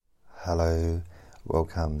Hello,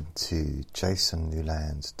 welcome to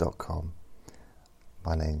jasonnewland.com.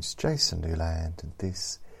 My name's Jason Newland and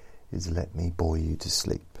this is Let Me Bore You to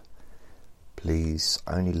Sleep. Please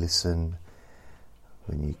only listen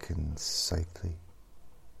when you can safely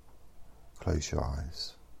close your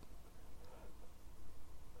eyes.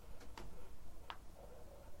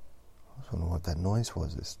 I don't know what that noise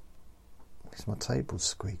was. It's my table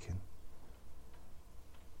squeaking.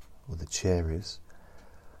 Or the chair is.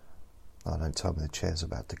 Oh, don't tell me the chair's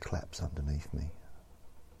about to collapse underneath me.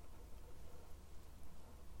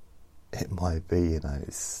 It might be, I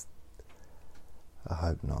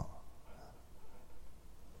hope not.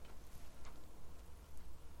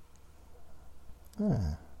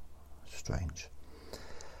 Strange.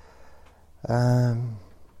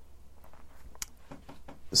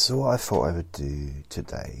 So what I thought I would do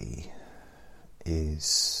today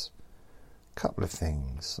is a couple of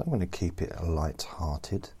things. I'm going to keep it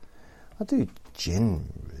light-hearted. I do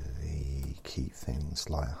generally keep things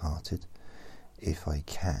light-hearted if I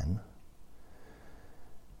can.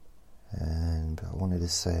 But I wanted to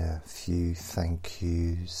say a few thank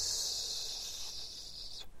yous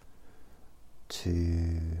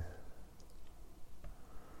to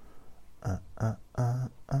I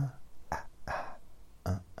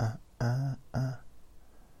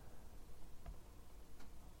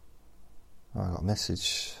got a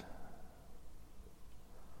message.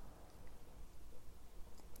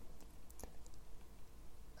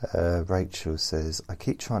 Rachel says, I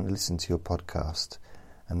keep trying to listen to your podcast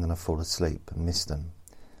and then I fall asleep and miss them.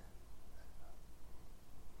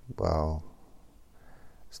 Well,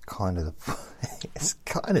 it's kind of the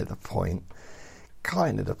point,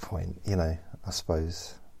 I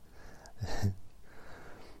suppose.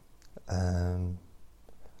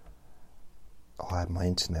 My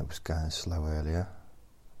internet was going slow earlier,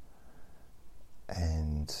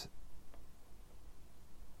 and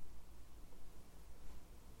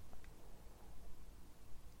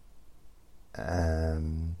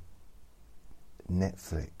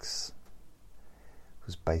Netflix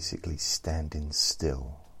was basically standing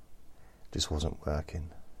still, just wasn't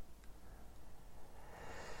working.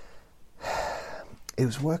 It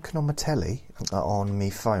was working on my telly, on my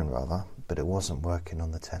phone rather, but it wasn't working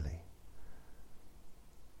on the telly.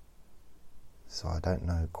 So I don't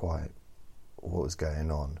know quite what was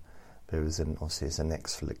going on, but it was obviously it's a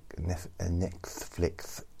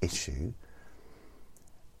Netflix issue.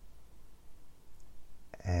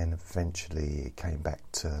 And eventually it came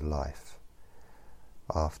back to life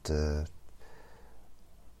after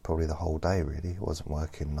probably the whole day, really. It wasn't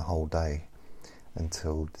working the whole day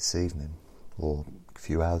until this evening, or a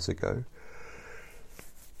few hours ago.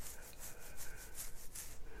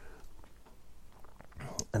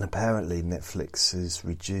 And apparently Netflix has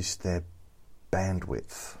reduced their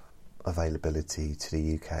bandwidth availability to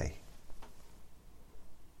the UK.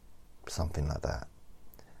 Something like that.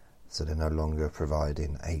 So they're no longer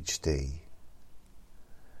providing HD.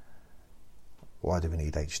 Why do we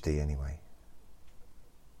need HD anyway?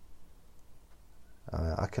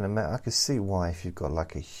 I can see why, if you've got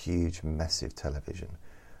like a huge, massive television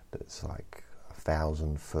that's like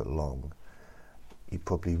 1,000 foot long, you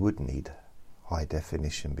probably would need high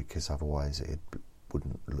definition because otherwise it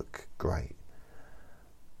wouldn't look great.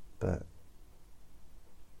 And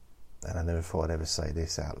I never thought I'd ever say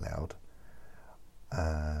this out loud.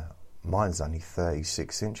 Mine's only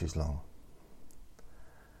 36 inches long.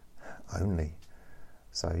 Only.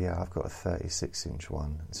 So yeah, I've got a 36-inch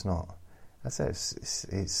one. It's not. I say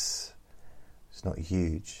it's not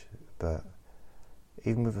huge, but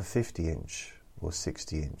even with a 50-inch or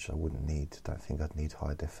 60-inch, don't think I'd need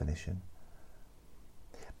high definition.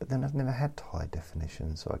 But then I've never had high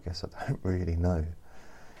definition, so I guess I don't really know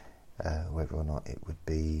whether or not it would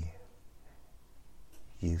be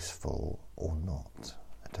useful or not.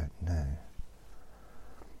 I don't know.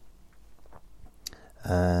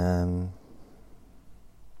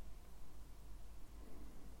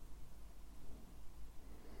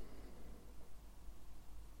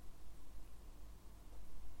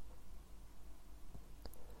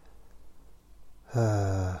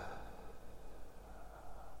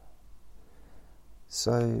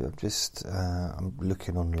 So I'm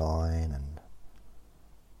looking online and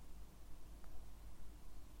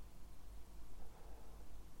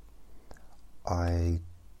I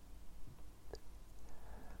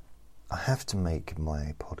have to make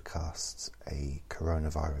my podcasts a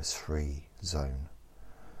coronavirus-free zone.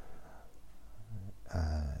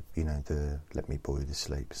 The Let Me Bore You to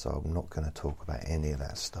Sleep, so I'm not going to talk about any of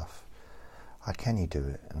that stuff. How can you do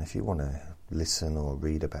it? And if you want to listen or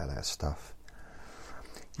read about that stuff,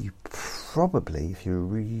 you probably, if you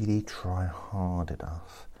really try hard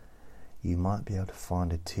enough, you might be able to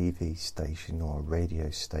find a TV station or a radio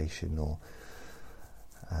station or,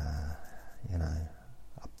 a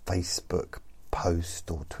Facebook post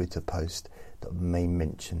or Twitter post that may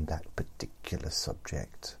mention that particular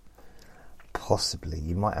subject. Possibly,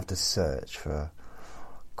 you might have to search for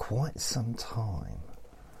quite some time,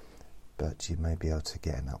 but you may be able to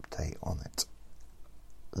get an update on it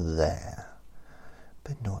there,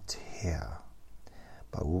 but not here.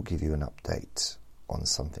 But I will give you an update on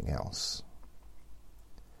something else.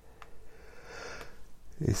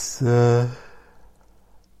 It's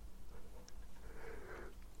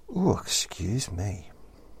oh, excuse me.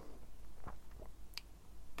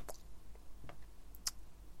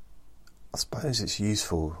 I suppose it's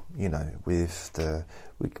useful, with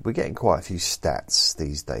we're getting quite a few stats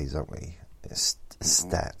these days, aren't we?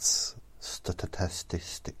 Stats,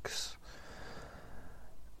 statistics.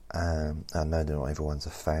 I know that not everyone's a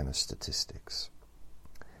fan of statistics,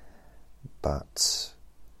 but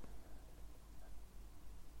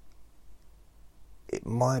it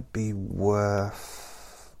might be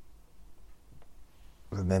worth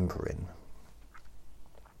remembering.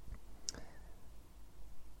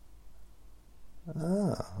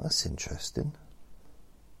 That's interesting.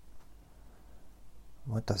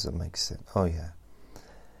 What doesn't make sense? Oh yeah.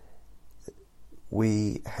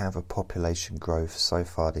 We have a population growth so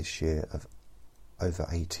far this year of over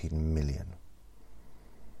 18 million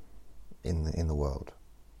in the world.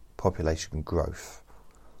 Population growth.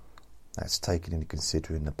 That's taken into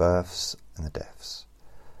considering the births and the deaths.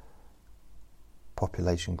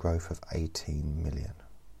 Population growth of 18 million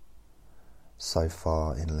so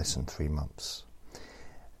far in less than 3 months.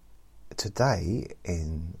 Today,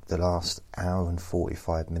 in the last hour and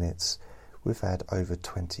 45 minutes, we've had over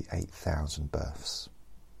 28,000 births.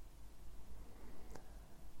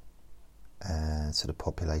 And so the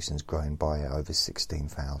population's grown by over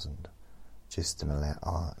 16,000 just in the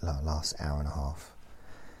last hour and a half.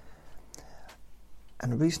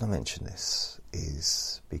 And the reason I mention this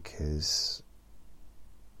is because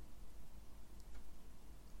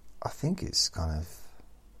I think it's kind of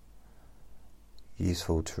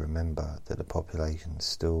useful to remember that the population's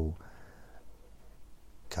still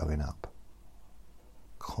going up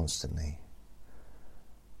constantly.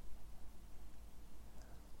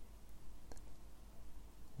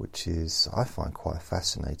 Which is, I find, quite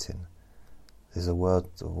fascinating. There's a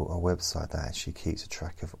website that actually keeps a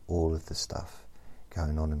track of all of the stuff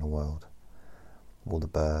going on in the world. All the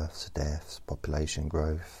births, deaths, population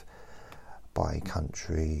growth, by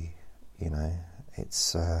country,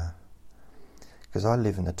 it's because I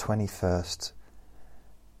live in the 21st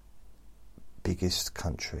biggest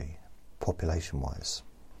country population-wise,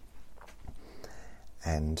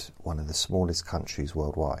 and one of the smallest countries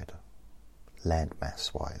worldwide,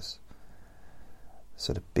 landmass-wise.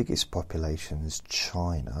 So the biggest population is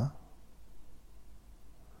China,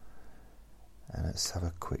 and let's have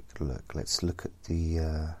a quick look. Let's look at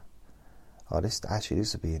the. This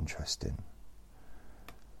will be interesting.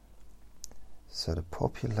 So the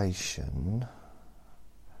population.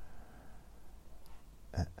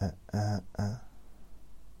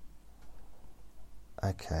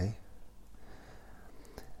 Okay.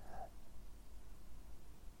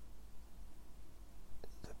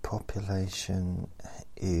 The population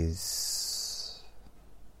is.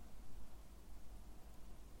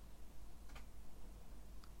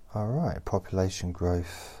 Alright, population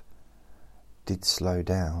growth did slow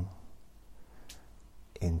down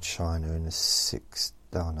in China in the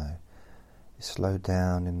it slowed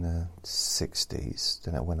down in the 60s,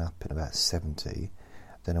 then it went up in about 70,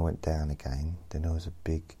 then it went down again, then there was a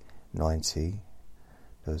big 90,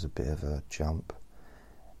 there was a bit of a jump.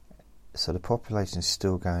 So the population is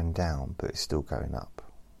still going down, but it's still going up.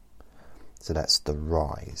 So that's the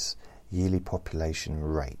rise. Yearly population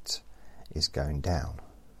rate is going down.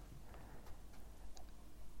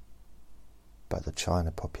 But the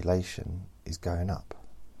China population is going up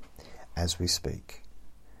as we speak.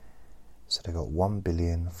 So they've got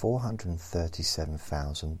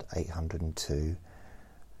 1,437,802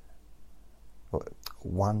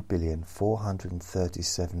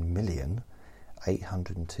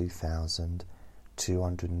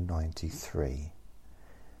 1,437,802,293.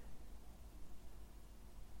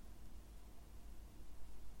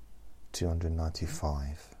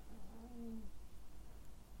 $295.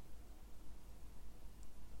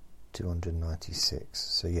 296.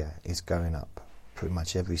 So yeah, it's going up. Pretty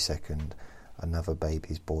much every second another baby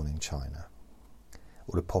is born in China.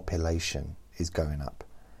 Or the population is going up.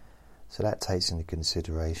 So that takes into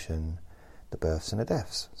consideration the births and the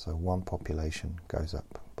deaths. So one population goes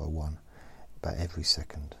up by 1 about every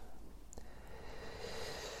second.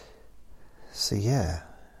 So yeah,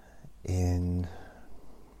 in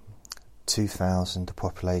 2000 the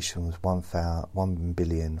population was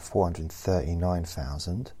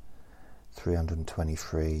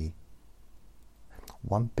 1,439,323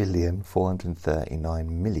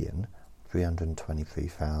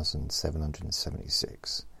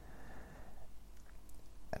 1,439,323,776,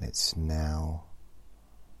 and it's now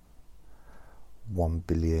 1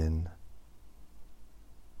 billion.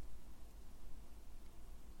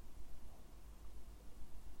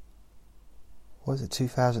 What was it,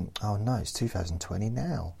 2000? Oh no, it's 2020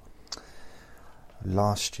 now.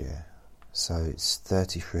 Last year. So it's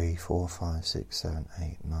 33, 4, 5, 6, 7,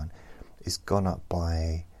 8, 9. It's gone up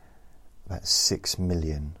by about 6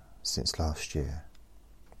 million since last year.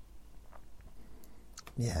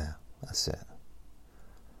 Yeah, that's it.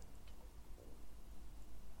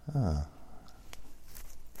 Ah.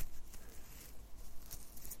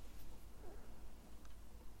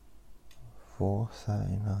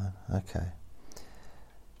 439. Okay.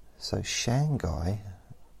 So Shanghai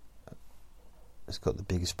has got the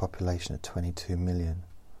biggest population at 22 million.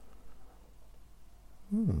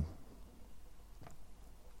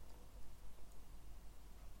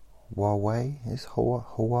 Huawei is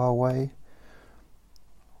Huawei.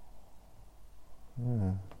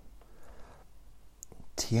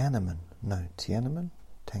 Tiananmen,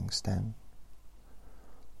 Tangstan.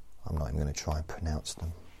 I'm not even going to try and pronounce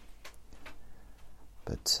them.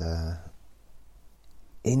 But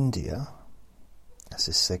India, that's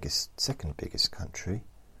the second biggest country.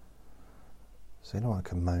 So you know, I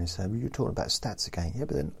can moan and say, well, you're talking about stats again. Yeah,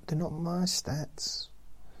 but they're not my stats.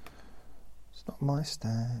 It's not my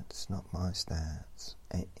stats, not my stats.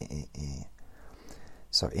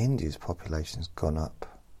 So India's population has gone up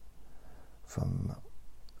from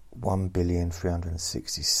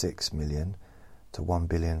 1,366,000,000 to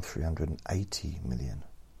 1,380,000,000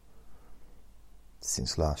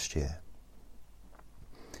 since last year,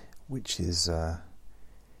 which is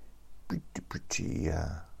pretty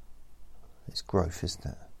it's growth, isn't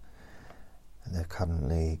it? And they've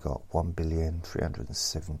currently got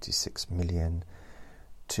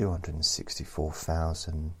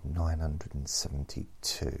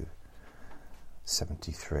 1,376,264,972,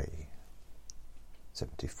 73,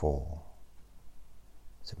 74,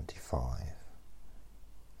 75,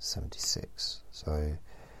 76. So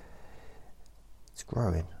it's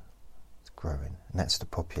growing, and that's the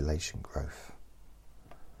population growth.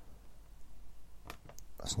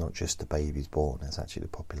 That's not just the babies born, that's actually the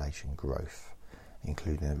population growth,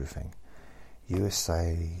 including everything.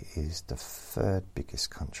 USA is the third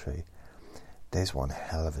biggest country. There's one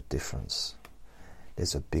hell of a difference.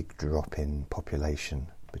 There's a big drop in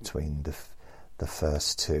population between the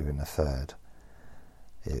first two and the third.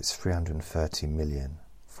 It's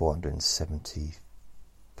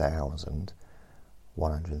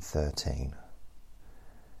 330,470,113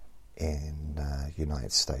 in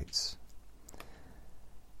United States.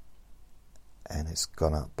 And it's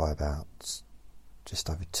gone up by about just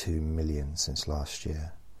over 2 million since last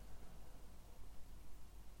year.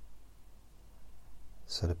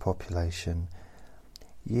 So the population,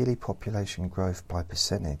 yearly population growth by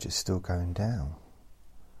percentage is still going down.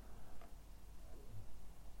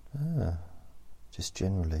 Just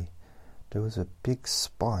generally, there was a big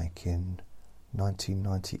spike in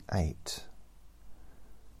 1998.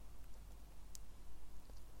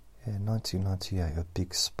 Yeah, 1998, a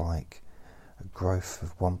big spike. A growth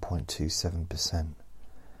of 1.27%,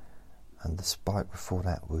 and the spike before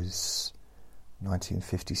that was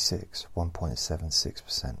 1956,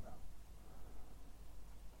 1.76%.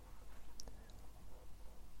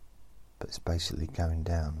 But it's basically going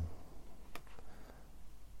down.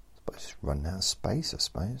 It's running out of space, I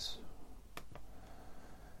suppose.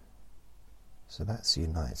 So that's the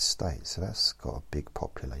United States, so that's got a big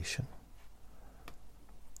population.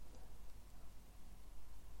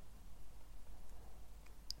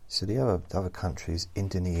 So the other countries,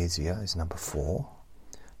 Indonesia is number 4,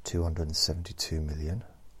 272 million.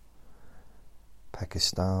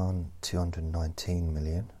 Pakistan, 219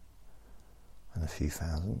 million and a few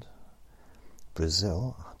thousand.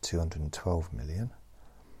 Brazil, 212 million.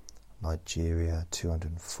 Nigeria,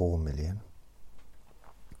 204 million.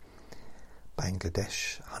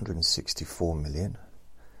 Bangladesh, 164 million.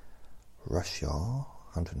 Russia,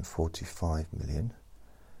 145 million.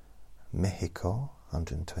 Mexico,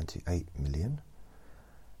 128 million,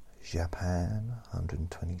 Japan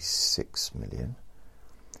 126 million,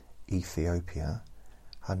 Ethiopia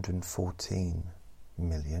 114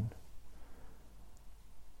 million,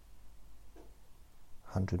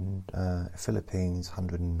 Philippines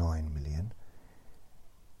 109 million,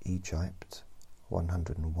 Egypt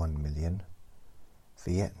 101 million,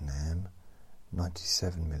 Vietnam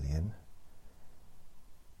 97 million,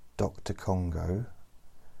 Dr. Congo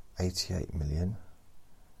 88 million,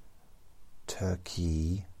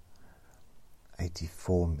 Turkey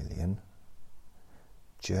 84 million,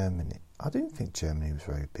 Germany, I didn't think Germany was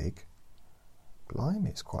very big. Blimey,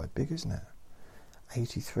 it's quite big, isn't it?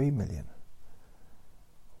 83 million.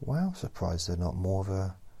 Wow, surprised they're not more of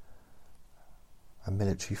a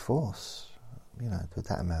military force. You know, with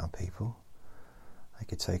that amount of people, they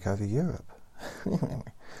could take over Europe.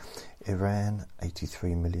 Iran,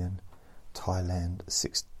 83 million. Thailand,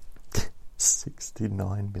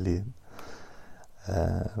 69 million.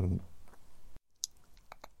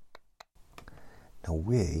 Now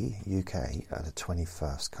we, UK, are the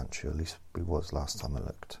 21st country, or at least we was last time I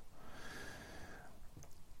looked.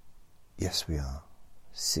 Yes, we are.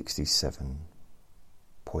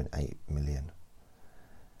 67.8 million.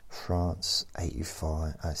 France,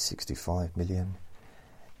 65 million.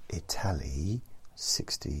 Italy,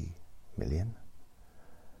 60 million.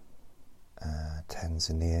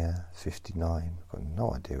 Tanzania, 59. I've got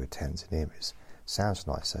no idea where Tanzania is. Sounds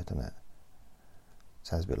nice, though, doesn't it?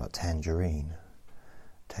 Sounds a bit like tangerine.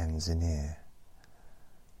 Tanzania.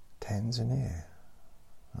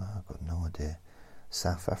 Oh, I've got no idea.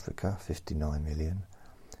 South Africa, 59 million.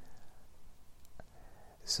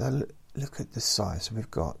 So look at the size. So we've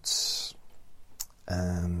got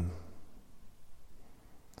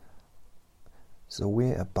so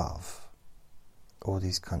we're above all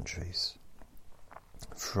these countries.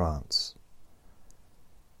 France.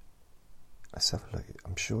 Let's have a look.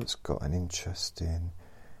 I'm sure it's got an interesting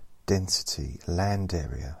density, land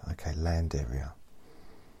area. Okay, land area.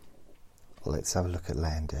 Let's have a look at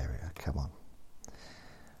land area. Come on.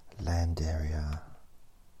 Land area.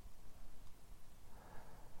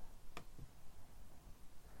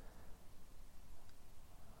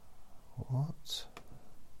 What?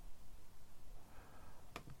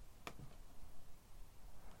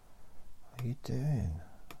 What are you doing?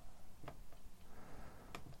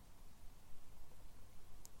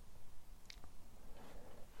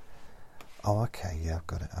 Oh, okay, yeah, I've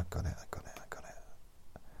got it.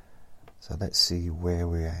 So let's see where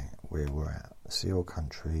we're at. See all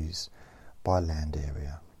countries by land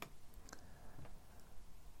area.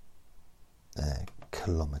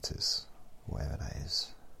 Kilometres, whatever that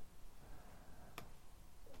is.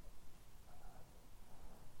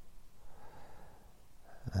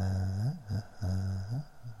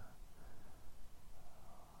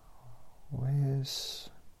 Where's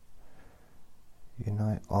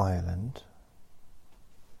United Ireland?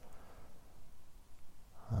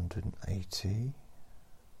 180.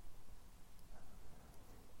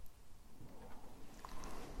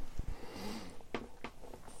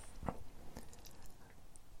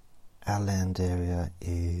 Our land area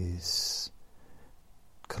is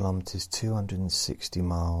kilometres, 260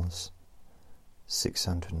 miles,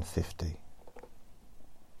 650.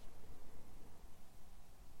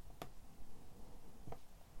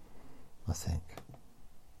 I think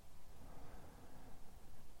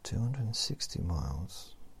 260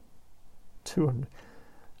 miles. 200.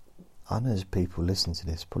 I know there's people listening to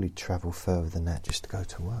this probably travel further than that just to go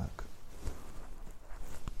to work.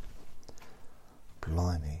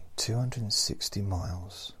 Blimey, 260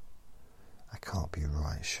 miles. That can't be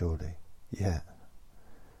right, surely. Yeah.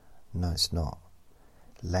 No, it's not.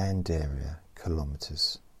 Land area,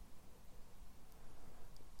 kilometres.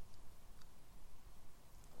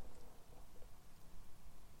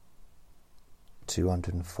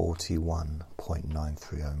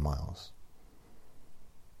 (241.930 miles).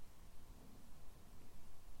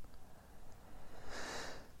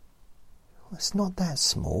 Well, it's not that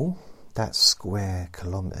small. That's square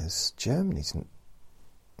kilometres. Germany's not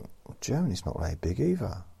very big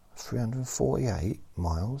either. 348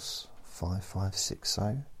 miles,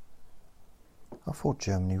 5560. I thought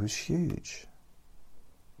Germany was huge.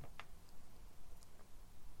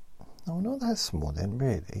 No, not that small then,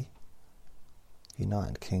 really.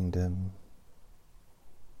 United Kingdom.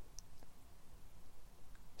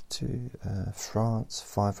 To France,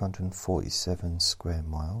 547 square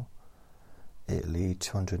mile. Italy,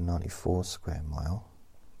 294 square mile.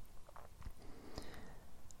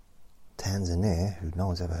 Tanzania, who no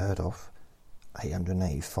one's ever heard of,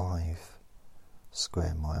 885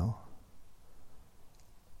 square mile.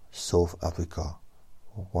 South Africa,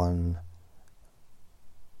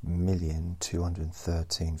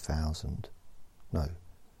 1,213,000. No,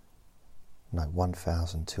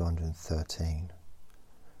 1,213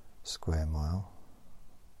 square mile.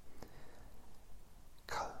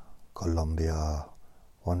 Colombia,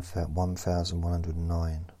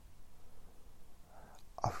 1,109.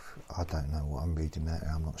 I don't know what I'm reading out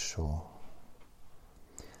here, I'm not sure.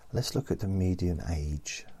 Let's look at the median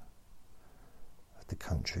age of the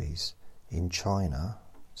countries. In China,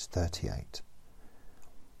 it's 38.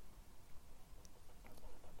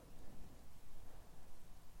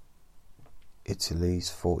 Italy's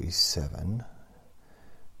 47.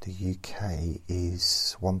 The UK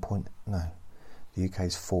is the UK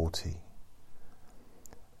is 40.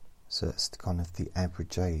 So that's kind of the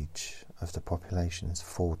average age of the population is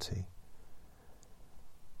 40.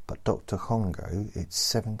 But Dr. Congo, it's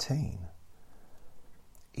 17.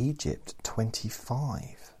 Egypt,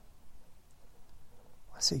 25.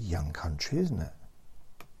 That's a young country, isn't it?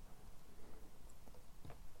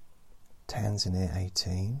 Tanzania,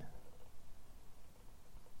 18.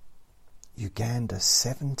 Uganda,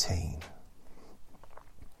 17.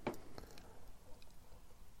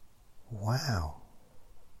 Wow.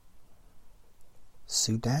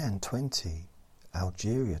 Sudan, 20.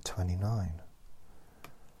 Algeria, 29.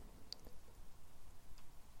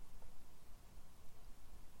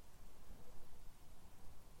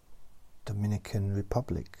 Dominican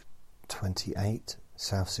Republic, 28.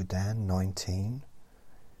 South Sudan, 19.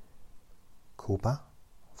 Cuba,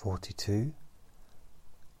 42.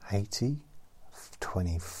 Haiti,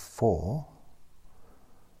 24.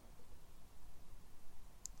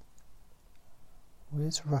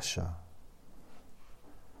 Where's Russia?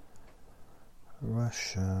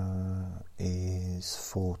 Russia is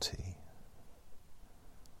 40.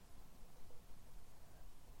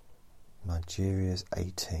 Nigeria's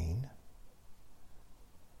 18.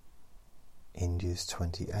 India's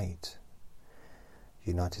 28.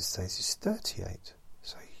 United States is 38.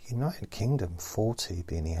 So United Kingdom, 40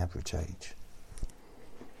 being the average age.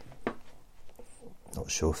 Not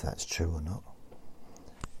sure if that's true or not.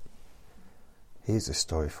 Here's a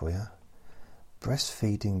story for you.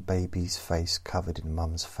 Breastfeeding baby's face covered in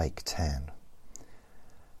mum's fake tan.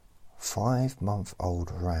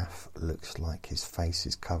 5-month-old Raf looks like his face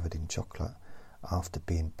is covered in chocolate after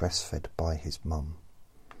being breastfed by his mum.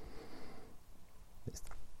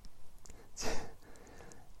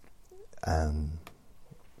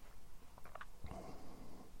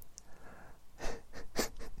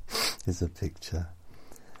 Here's a picture.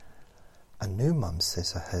 A new mum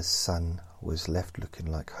says her son was left looking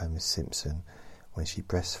like Homer Simpson when she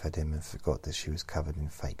breastfed him and forgot that she was covered in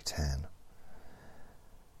fake tan.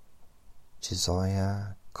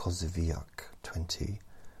 Josiah Kozoviak, 20,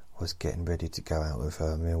 was getting ready to go out with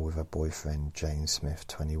her meal with her boyfriend Jane Smith,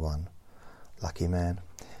 21. Lucky man.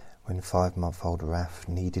 When 5-month-old Raf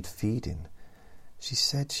needed feeding, she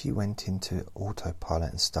said she went into autopilot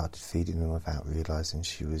and started feeding him without realising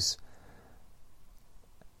she was...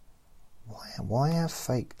 Why have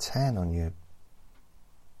fake tan on your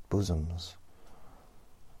bosoms?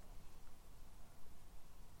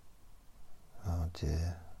 Oh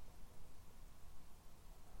dear.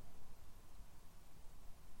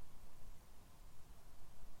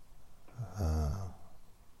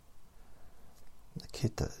 The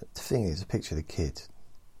kid, the thing is, a picture of the kid,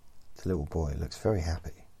 the little boy, looks very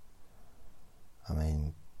happy. I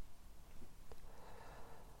mean,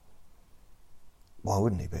 why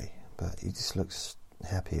wouldn't he be? But he just looks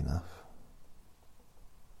happy enough.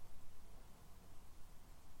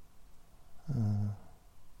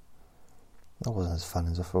 That wasn't as fun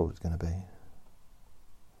as I thought it was going to be.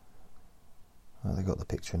 Well, they got the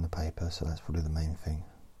picture in the paper, so that's probably the main thing.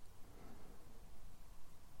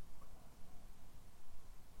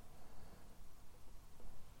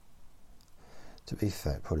 To be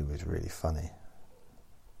fair, it probably was really funny.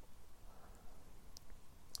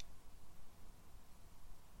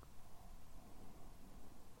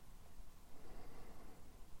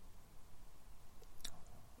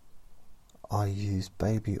 I used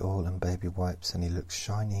baby oil and baby wipes and he looks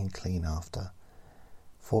shiny and clean after.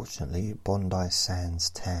 Fortunately, Bondi Sands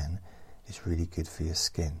tan is really good for your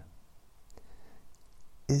skin.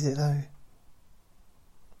 Is it though?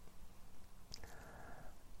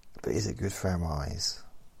 But is it good for our eyes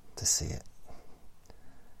to see it?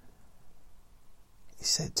 He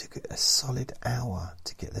said it took a solid hour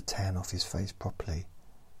to get the tan off his face properly.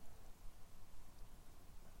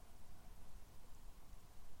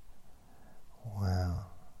 Wow.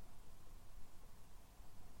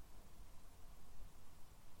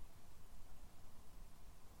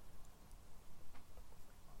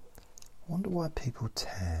 I wonder why people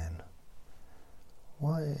tan.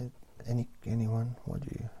 Why anyone?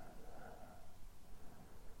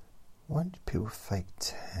 Why do people fake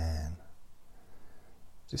tan?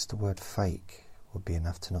 Just the word fake would be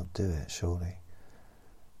enough to not do it, surely.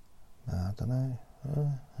 I don't know.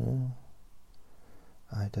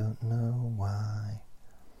 I don't know why.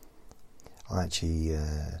 I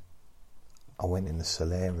went in the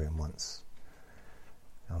solarium once.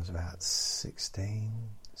 I was about 16,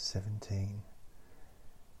 17.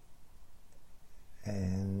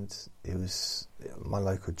 And it was my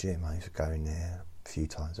local gym. I used to go in there a few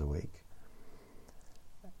times a week.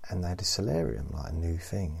 And they had a solarium, like a new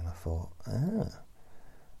thing. And I thought, And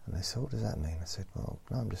they said, what does that mean? I said, well,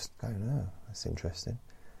 no, I'm just going, oh, that's interesting.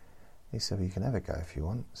 He said, well, you can have a go if you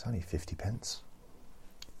want. It's only 50 pence.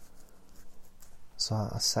 So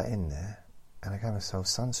I sat in there and I gave myself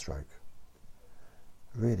sunstroke.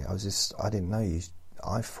 Really, I didn't know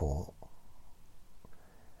I thought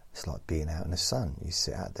it's like being out in the sun. You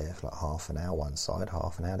sit out there for like half an hour one side,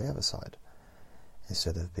 half an hour the other side,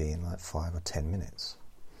 instead of being like 5 or 10 minutes.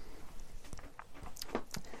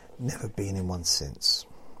 Never been in one since.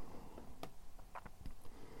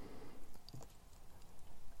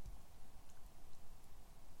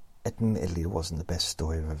 Admittedly, it wasn't the best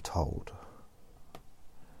story I've ever told,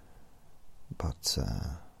 but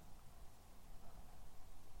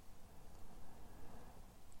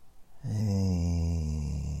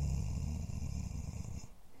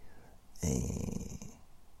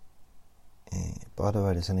by the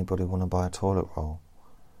way, does anybody want to buy a toilet roll?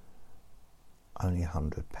 Only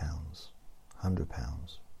 £100.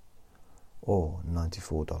 £100. Or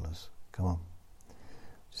 $94. Come on.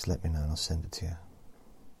 Just let me know and I'll send it to you.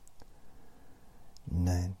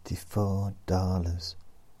 $94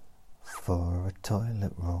 for a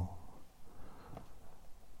toilet roll.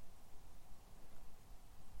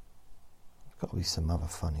 There's got to be some other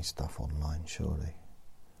funny stuff online, surely.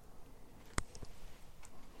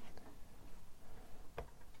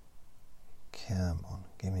 Come on,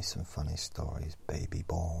 give me some funny stories, baby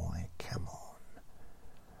boy. Come on.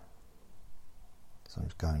 So I'm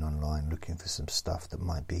just going online looking for some stuff that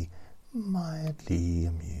might be mildly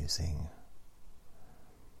amusing.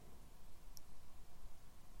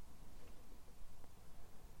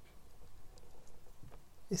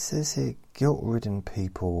 It says here, guilt-ridden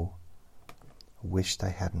people wish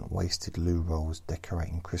they hadn't wasted loo rolls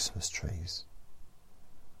decorating Christmas trees.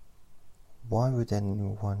 Why would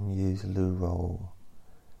anyone use a loo roll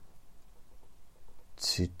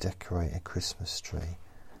to decorate a Christmas tree?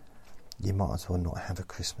 You might as well not have a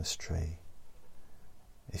Christmas tree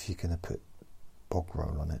if you're going to put bog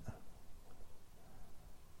roll on it.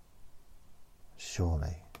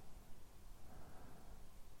 Surely.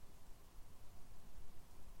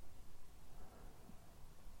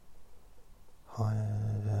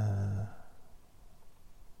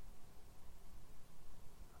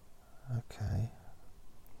 Okay.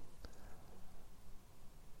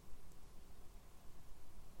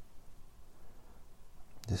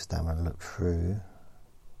 Just having a look through.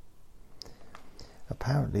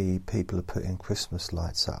 Apparently people are putting Christmas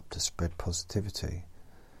lights up to spread positivity.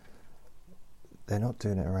 They're not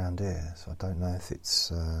doing it around here, so I don't know if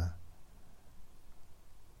it's I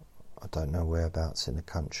don't know whereabouts in the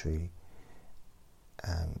country.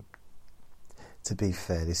 To be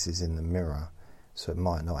fair, this is in the Mirror, so it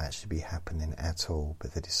might not actually be happening at all,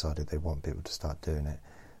 but they decided they want people to start doing it.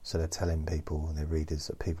 So they're telling people, their readers,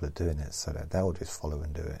 that people are doing it, so that they'll just follow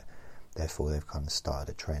and do it. Therefore, they've kind of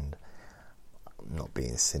started a trend. I'm not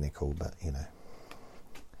being cynical, but, you know.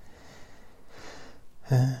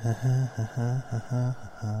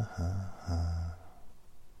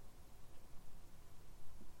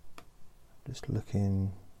 Just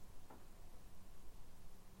looking.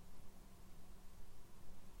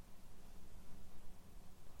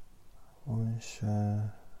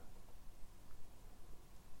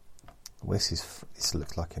 This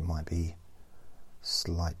looks like it might be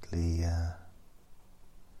slightly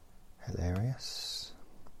hilarious.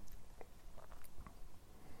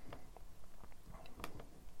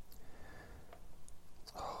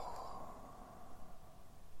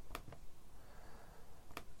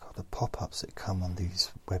 God, the pop-ups that come on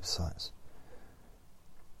these websites.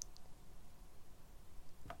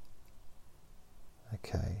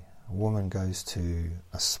 Okay. A woman goes to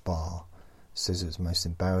a spa, says it was the most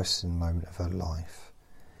embarrassing moment of her life.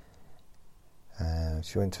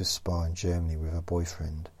 She went to a spa in Germany with her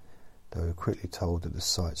boyfriend. They were quickly told that the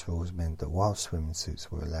site's rules meant that while swimming suits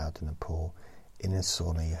were allowed in the pool, in a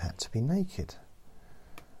sauna you had to be naked.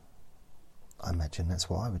 I imagine that's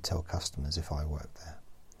what I would tell customers if I worked there.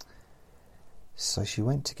 So she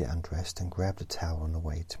went to get undressed and grabbed a towel on the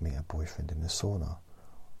way to meet her boyfriend in the sauna.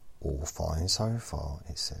 All fine so far,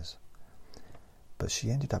 it says. But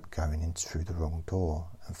she ended up going in through the wrong door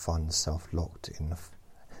and found herself locked in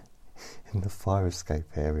the fire escape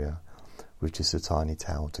area with just a tiny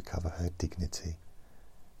towel to cover her dignity.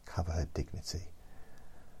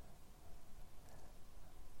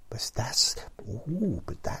 But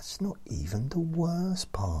that's not even the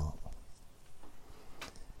worst part.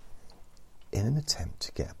 In an attempt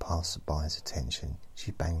to get a passerby's attention,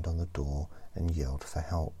 she banged on the door and yelled for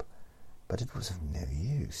help, but it was of no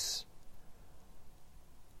use.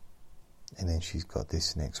 And then she's got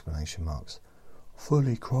this in exclamation marks.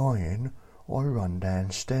 Fully crying, I run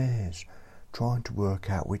downstairs, trying to work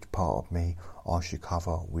out which part of me I should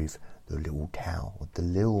cover with the little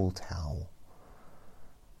towel.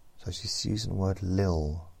 So she's using the word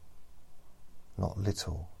lil, not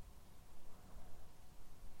little.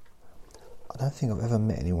 I don't think I've ever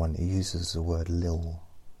met anyone who uses the word lil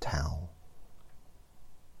towel.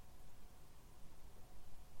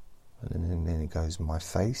 And then it goes, my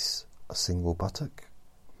face, a single buttock.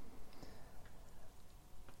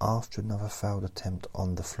 After another failed attempt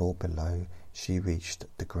on the floor below, she reached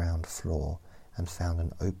the ground floor and found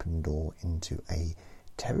an open door into a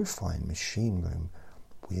terrifying machine room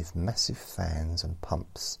with massive fans and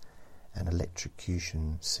pumps and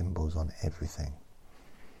electrocution symbols on everything.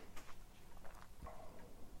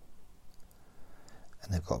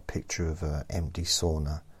 And they've got a picture of an empty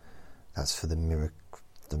sauna. That's for the mirror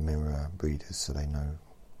readers, so they know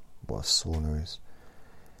what a sauna is.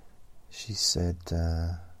 She said,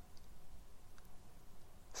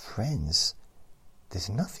 friends, there's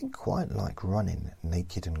nothing quite like running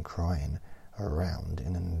naked and crying around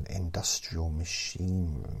in an industrial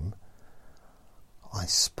machine room. I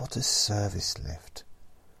spot a service lift.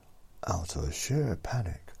 Out of sheer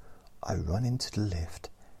panic, I run into the lift,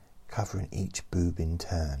 covering each boob in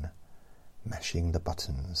turn, mashing the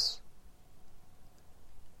buttons.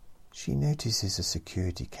 She notices a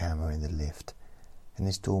security camera in the lift and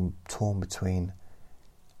is torn between,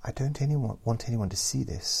 I don't want anyone to see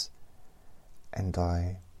this, and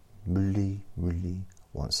I really, really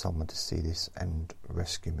want someone to see this and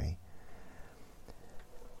rescue me.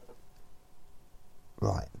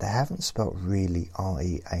 Right, they haven't spelt really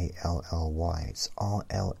R-E-A-L-L-Y, it's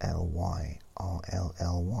R-L-L-Y,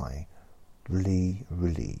 R-L-L-Y, really,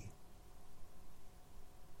 really.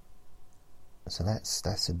 So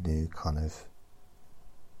that's a new kind of,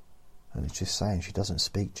 and it's just saying she doesn't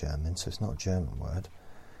speak German, so it's not a German word.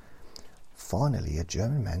 Finally, a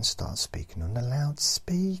German man starts speaking on a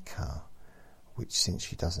loudspeaker, which, since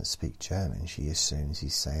she doesn't speak German, she assumes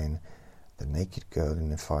he's saying, the naked girl in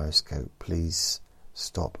the fire escape, please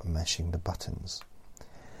stop mashing the buttons.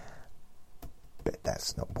 But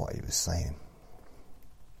that's not what he was saying.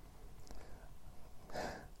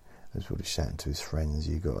 He was probably shouting to his friends,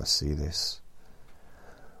 you got to see this.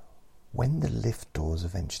 When the lift doors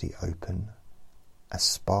eventually open, a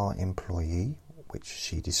spa employee, which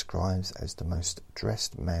she describes as the most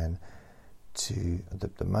dressed man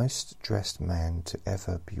to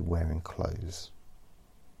ever be wearing clothes.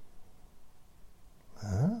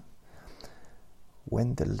 Huh?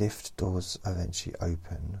 When the lift doors eventually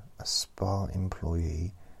open, a spa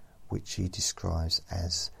employee, which she describes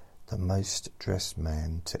as the most dressed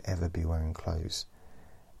man to ever be wearing clothes,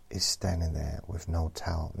 is standing there with no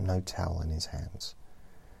towel in his hands.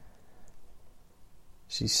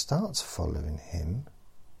 She starts following him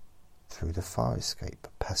through the fire escape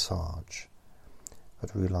passage,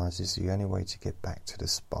 but realises the only way to get back to the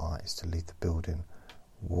spa is to leave the building,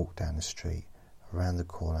 walk down the street, around the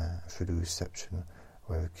corner, through the reception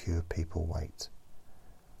where a queue of people wait.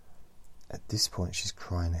 At this point she's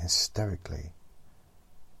crying hysterically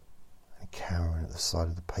and cowering at the side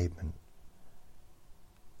of the pavement.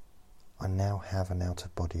 I now have an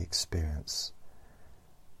out-of-body experience.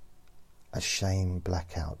 A shame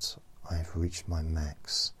blackout. I have reached my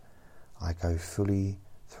max. I go fully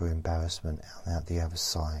through embarrassment and out the other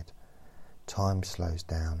side. Time slows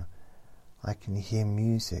down. I can hear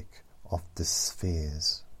music of the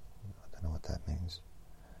spheres. I don't know what that means.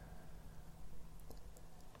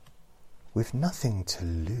 With nothing to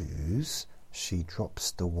lose, she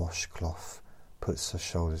drops the washcloth, puts her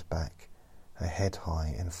shoulders back, her head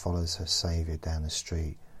high, and follows her saviour down the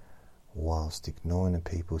street, whilst ignoring the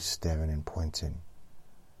people staring and pointing.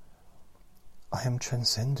 I am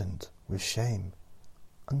transcendent with shame,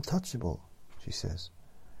 untouchable, she says.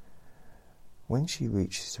 When she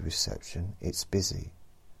reaches the reception, it's busy.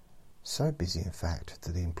 So busy, in fact,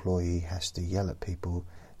 that the employee has to yell at people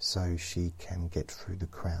so she can get through the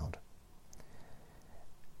crowd.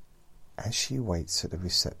 As she waits at the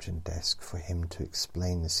reception desk for him to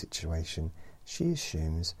explain the situation, she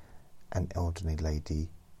assumes an elderly lady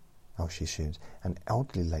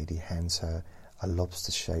hands her a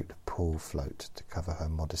lobster-shaped pool float to cover her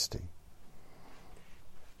modesty.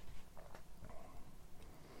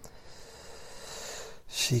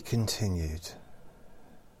 she continued.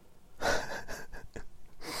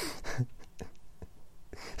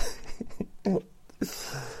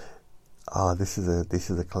 This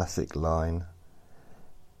is a classic line.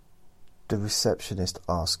 The receptionist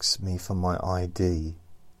asks me for my ID.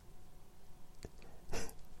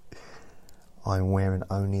 I'm wearing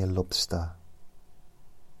only a lobster.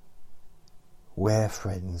 Where,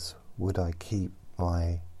 friends, would I keep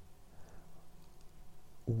my...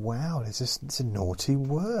 Wow, it's a naughty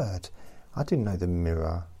word. I didn't know the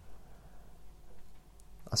Mirror.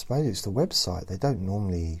 I suppose it's the website. They don't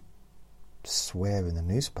normally swear in the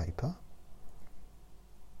newspaper.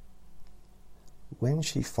 When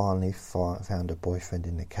she finally found her boyfriend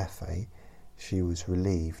in the cafe, she was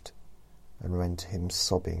relieved and ran to him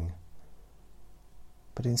sobbing.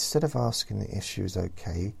 But instead of asking if she was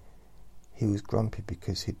okay, he was grumpy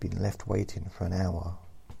because he'd been left waiting for an hour.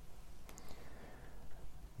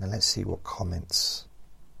 Now let's see what comments.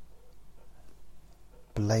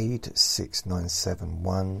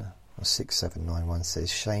 Blade6971 or 6791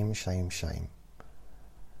 says, shame, shame, shame.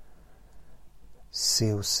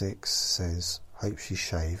 Seal6 says, hope she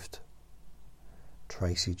shaved.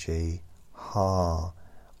 Tracy G, ha,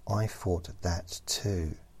 I thought that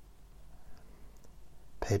too.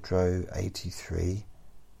 Pedro83,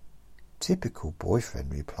 typical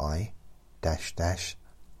boyfriend reply, dash dash,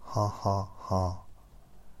 ha ha ha.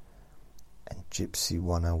 And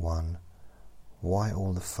Gypsy101, why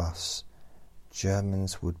all the fuss?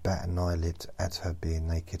 Germans would bat an eyelid at her being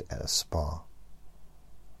naked at a spa.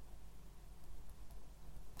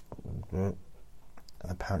 And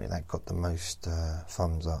apparently that got the most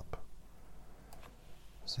thumbs up.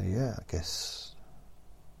 So yeah, I guess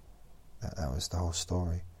that was the whole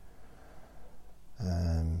story.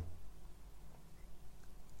 I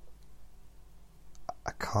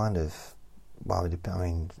kind of, well, I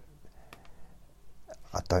mean,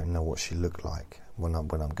 I don't know what she looked like when I'm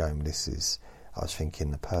going with this. Is I was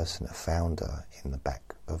thinking the person that found her in the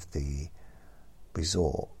back of the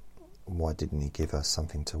resort, why didn't he give her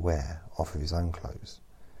something to wear off of his own clothes?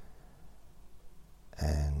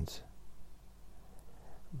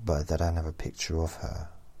 But they don't have a picture of her,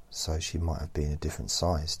 so she might have been a different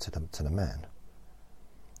size to the man.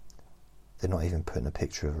 They're not even putting a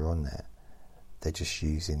picture of her on there. They're just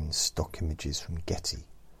using stock images from Getty.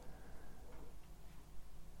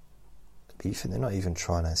 But you think they're not even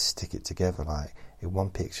trying to stick it together? Like, in one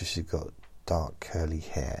picture she's got dark curly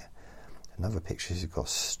hair, another picture she's got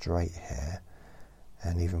straight hair,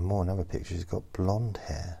 and even more, another picture she's got blonde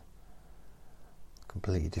hair.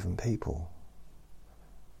 Completely different people.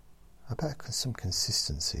 How about some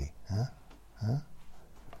consistency, huh?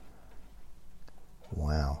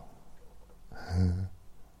 Wow.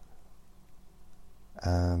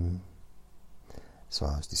 So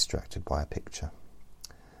I was distracted by a picture.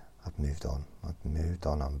 I've moved on,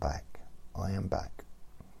 I'm back. I am back.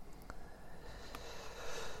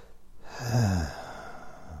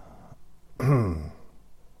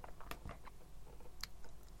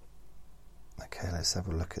 Okay, let's have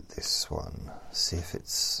a look at this one. See if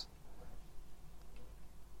it's...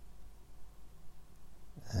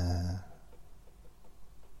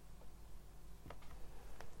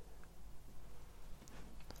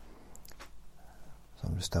 So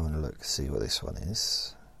I'm just having a look to see what this one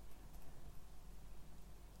is.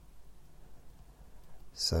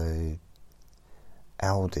 So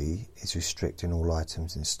Aldi is restricting all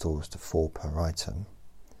items in stores to 4 per item.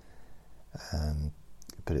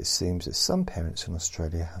 But it seems that some parents in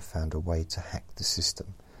Australia have found a way to hack the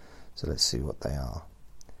system. So let's see what they are.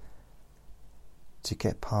 To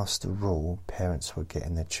get past the rule, parents were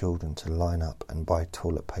getting their children to line up and buy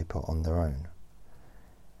toilet paper on their own.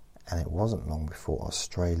 And it wasn't long before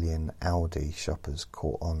Australian Aldi shoppers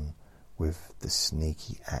caught on with the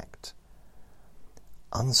sneaky act.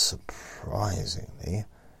 Unsurprisingly,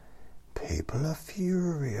 people are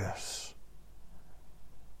furious.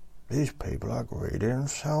 These people are greedy and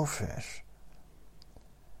selfish.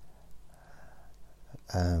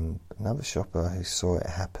 Another shopper who saw it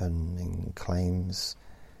happening claims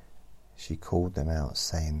she called them out,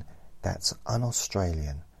 saying, "That's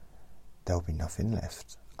un-Australian. There'll be nothing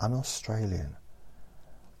left. Un-Australian."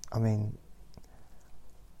 I mean,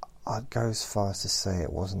 I'd go as far as to say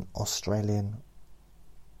it wasn't Australian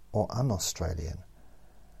or un-Australian.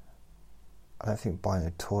 I don't think buying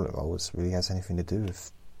a toilet roll really has anything to do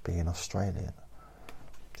with being Australian.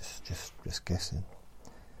 Just guessing.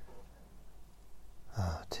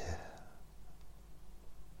 Oh dear.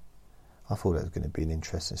 I thought it was going to be an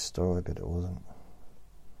interesting story, but it wasn't.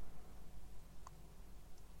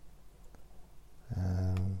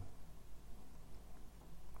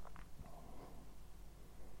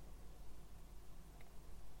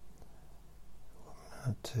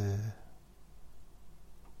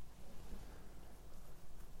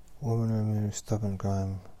 Woman removes stubborn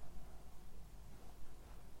grime.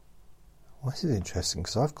 Well, this is interesting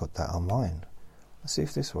because I've got that on mine. Let's see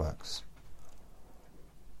if this works.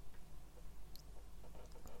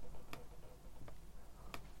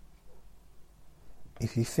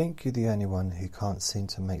 If you think you're the only one who can't seem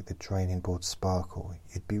to make the draining board sparkle,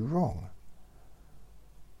 you'd be wrong.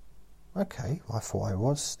 Okay, I thought I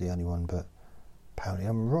was the only one, but apparently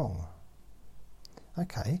I'm wrong.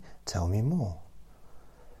 Okay, tell me more.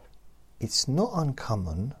 It's not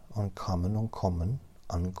uncommon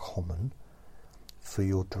for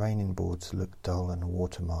your draining board to look dull and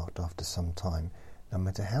watermarked after some time, no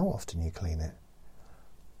matter how often you clean it.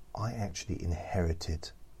 I actually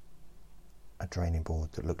inherited a draining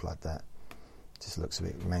board that looked like that. Just looks a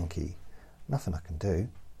bit manky. Nothing I can do.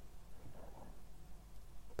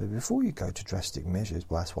 But before you go to drastic measures,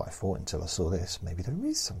 well, that's what I thought until I saw this, maybe there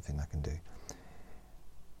is something I can do.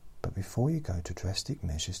 But before you go to drastic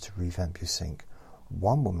measures to revamp your sink,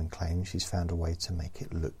 one woman claims she's found a way to make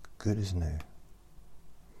it look good as new.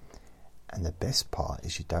 And the best part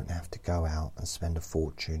is you don't have to go out and spend a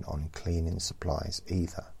fortune on cleaning supplies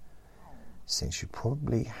either, since you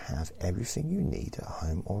probably have everything you need at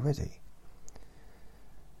home already.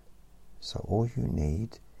 So all you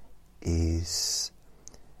need is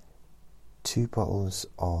 2 bottles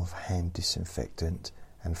of hand disinfectant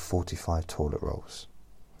and 45 toilet rolls.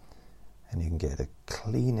 And you can get the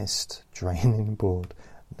cleanest draining board.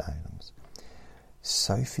 No,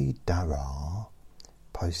 Sophie Darragh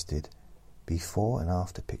posted before and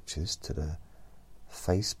after pictures to the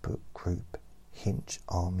Facebook group Hinch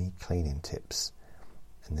Army Cleaning Tips,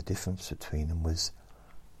 and the difference between them was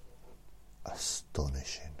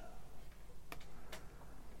astonishing.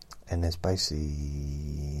 And there's basically...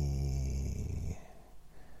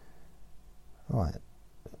 Right,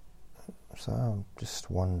 so I'm just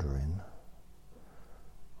wondering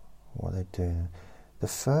what they're doing. The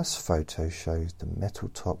first photo shows the metal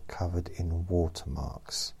top covered in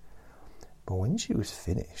watermarks, but when she was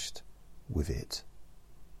finished with it,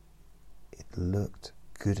 it looked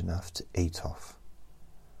good enough to eat off.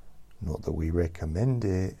 Not that we recommend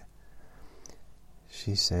it.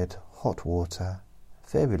 She said hot water,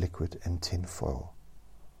 fairy liquid and tin foil.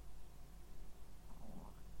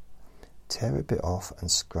 Tear a bit off and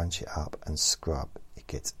scrunch it up and scrub. It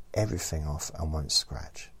gets everything off and won't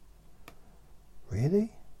scratch.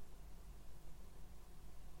 Really?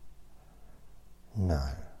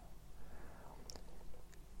 No.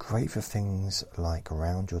 Great for things like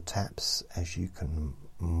around your taps, as you can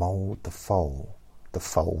mould the foil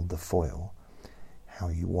how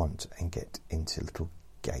you want and get into little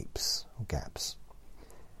gaps.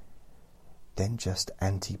 Then just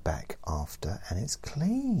anti-back after and it's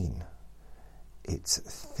clean. It's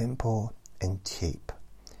simple and cheap,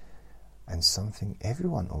 and something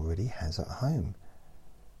everyone already has at home.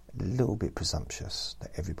 A little bit presumptuous that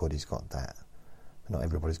everybody's got that. Not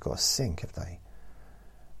everybody's got a sink, have they?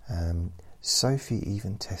 Sophie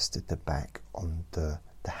even tested the back on the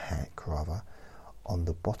hack on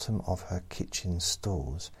the bottom of her kitchen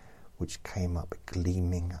stalls, which came up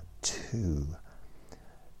gleaming too.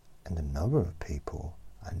 And a number of people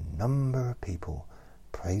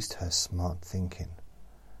praised her smart thinking.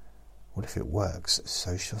 Well, if it works,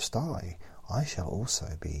 so shall I. I shall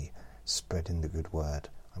also be spreading the good word.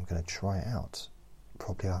 I'm going to try it out,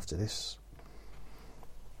 probably after this.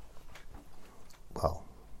 Well,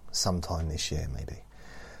 sometime this year, maybe.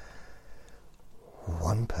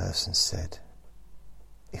 One person said,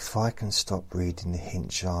 if I can stop reading the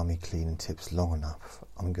Hinch Army cleaning tips long enough,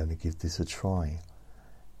 I'm going to give this a try.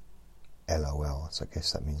 LOL, so I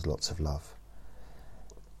guess that means lots of love.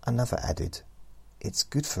 Another added, it's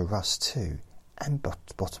good for rust too, and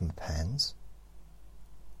bottom pans.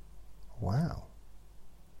 Wow.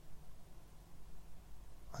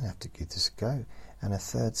 I have to give this a go. And a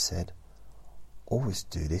third said, always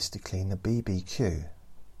do this to clean the BBQ. I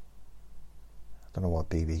don't know what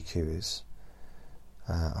BBQ is.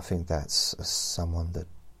 I think that's someone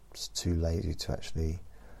that's too lazy to actually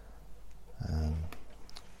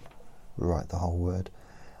write the whole word.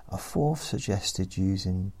 A fourth suggested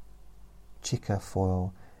using chica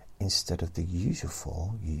foil instead of the usual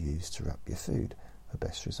foil you use to wrap your food for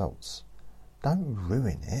best results. Don't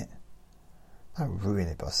ruin it. Don't ruin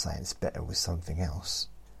it by saying it's better with something else.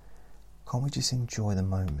 Can't we just enjoy the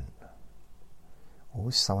moment?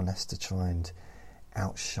 Always someone has to try and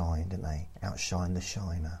outshine, don't they? Outshine the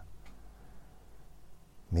shiner.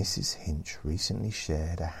 Mrs. Hinch recently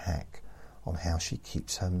shared a hack on how she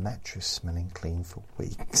keeps her mattress smelling clean for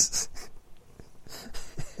weeks.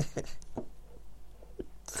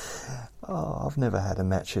 Oh, I've never had a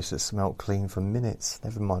mattress that smelt clean for minutes,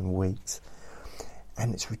 never mind weeks.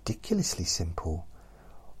 And it's ridiculously simple.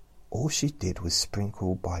 All she did was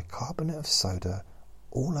sprinkle bicarbonate of soda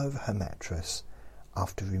all over her mattress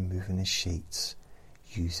after removing the sheets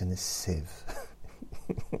using a sieve.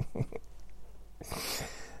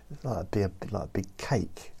 It's like a big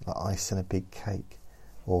cake, like ice in a big cake.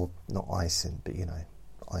 Or not icing, but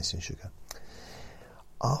ice and sugar.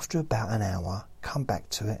 After about an hour, come back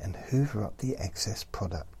to it and hoover up the excess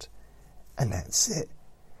product. And that's it.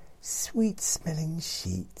 Sweet smelling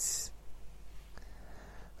sheets.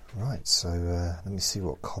 Right, so let me see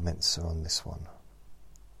what comments are on this one.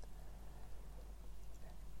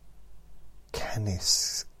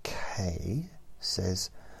 Canis K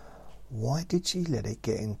says, why did she let it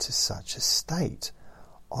get into such a state?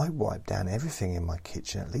 I wipe down everything in my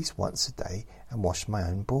kitchen at least once a day and wash my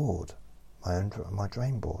own board, my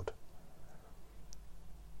drain board.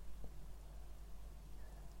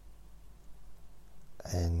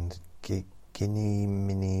 And Guinea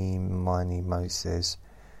Mini Mini Mo says,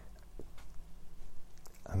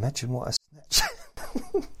 imagine what a snatch.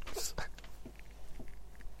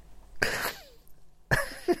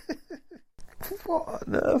 What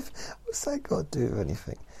on earth? What's that got to do with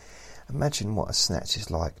anything? Imagine what a snatch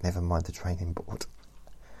is like, never mind the training board.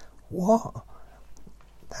 What?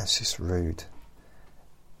 That's just rude.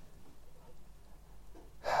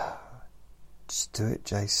 Just do it,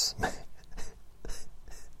 Jay Smith.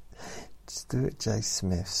 Just do it, Jay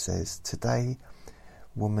Smith says, today,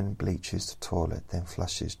 woman bleaches the toilet, then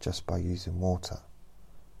flushes just by using water.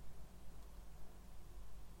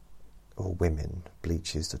 Or women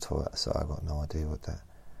bleaches the toilet, so I've got no idea what that.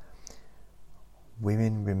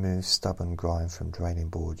 Women remove stubborn grime from draining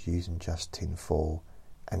board using just tin foil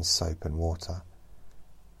and soap and water.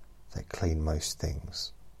 They clean most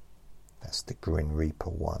things. That's the Grim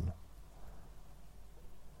Reaper one.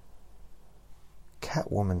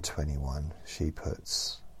 Catwoman 21, she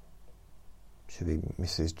puts, should be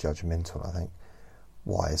Mrs. Judgmental, I think.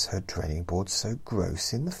 Why is her draining board so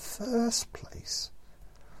gross in the first place?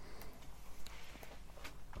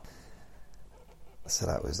 So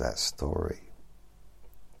that was that story.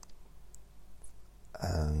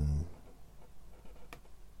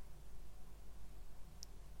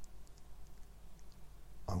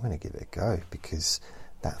 I'm going to give it a go because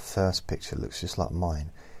that first picture looks just like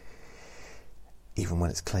mine, even when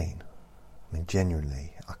it's clean. I mean,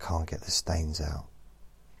 genuinely, I can't get the stains out.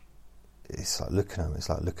 It's like looking at them. It's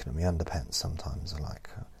like looking at my underpants sometimes.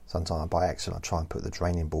 Sometimes by accident I try and put the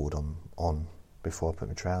draining board on before I put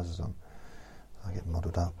my trousers on. I get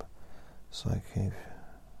muddled up. So I keep.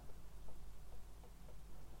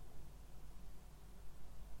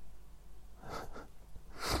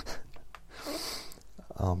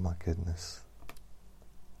 Oh my goodness.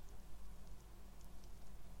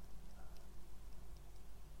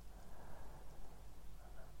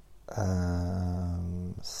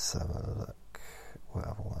 Let's have a look. What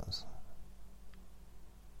other ones?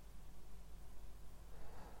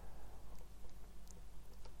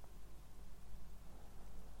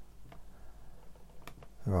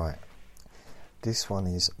 Right. This one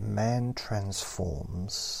is man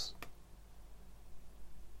transforms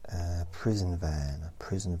a prison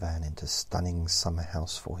van into stunning summer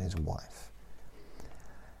house for his wife.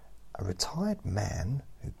 A retired man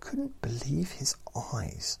who couldn't believe his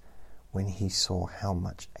eyes when he saw how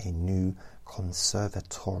much a new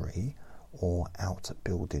conservatory or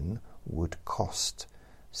outbuilding would cost,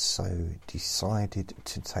 so decided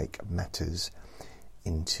to take matters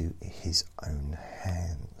into his own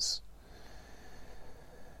hands.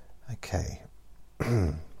 Okay.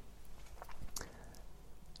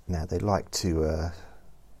 Now, they like to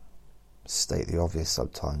state the obvious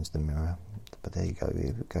sometimes, the Mirror, but there you go.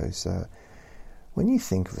 Here it goes. When you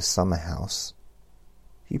think of a summer house,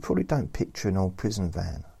 you probably don't picture an old prison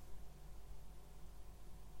van.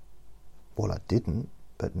 Well, I didn't,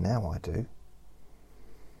 but now I do.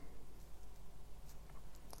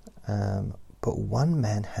 But one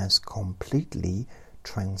man has completely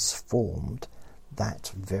transformed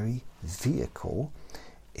that very vehicle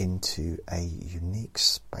into a unique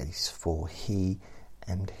space for he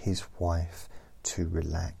and his wife to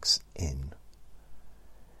relax in.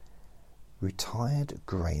 Retired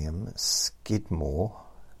Graham Skidmore,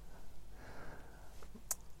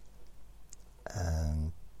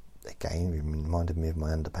 again reminded me of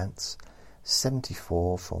my underpants,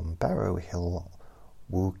 74, from Barrow Hill,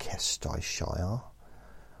 Worcestershire,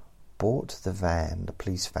 bought the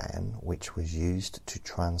police van, which was used to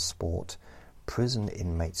transport prison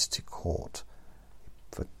inmates to court,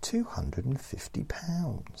 for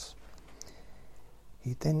 £250.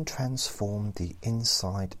 He then transformed the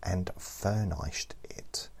inside and furnished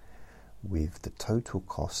it, with the total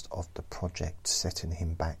cost of the project setting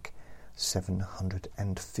him back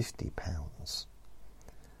 £750.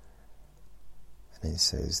 And it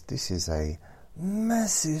says this is a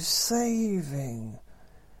massive saving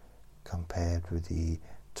compared with the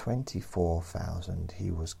 24,000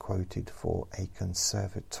 he was quoted for a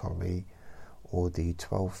conservatory, or the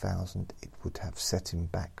 12,000 it would have set him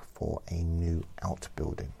back for a new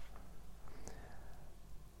outbuilding.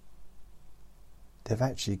 They've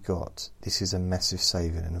actually got, this is a massive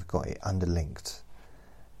saving, and I've got it underlinked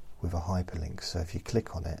with a hyperlink, so if you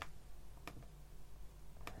click on it,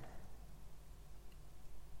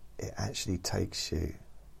 it actually takes you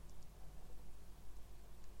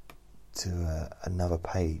to another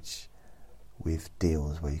page with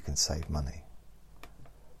deals where you can save money.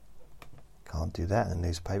 Can't do that in the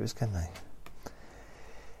newspapers, can they?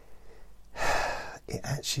 It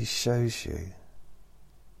actually shows you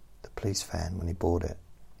the police van when he bought it,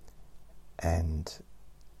 and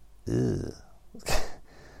it's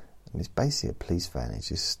basically a police van. It's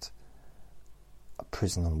just a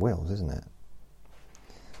prison on wheels, isn't it?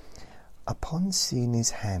 Upon seeing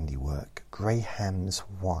his handiwork, Graham's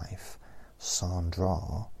wife,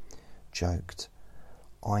 Sandra, joked,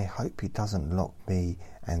 "I hope he doesn't lock me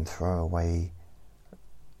and throw away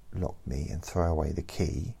the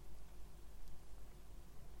key."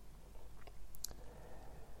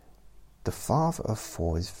 The father of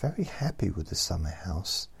four is very happy with the summer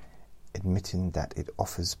house, admitting that it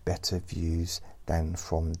offers better views than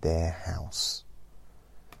from their house.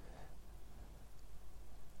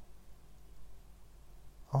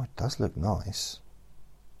 Oh, it does look nice.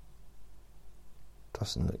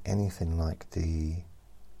 Doesn't look anything like the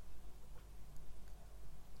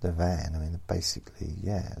van. I mean, basically,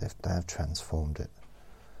 yeah, they have transformed it.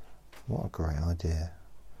 What a great idea.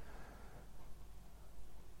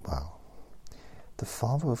 Wow. The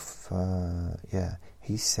father of,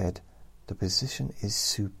 he said, the position is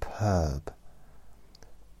superb,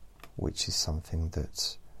 which is something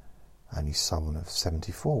that only someone of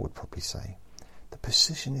 74 would probably say. The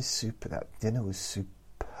position is super. That dinner was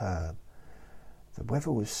superb. The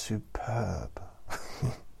weather was superb.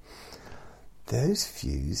 Those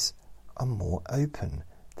views are more open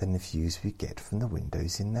than the views we get from the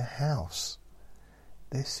windows in the house.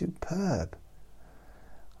 They're superb.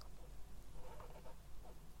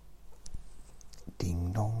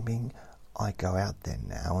 Ding dong bing. I go out there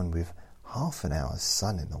now, and with half an hour's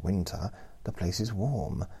sun in the winter, the place is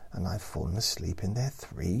warm, and I've fallen asleep in there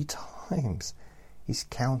 3 times. He's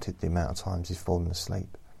counted the amount of times he's fallen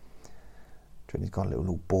asleep. He's got a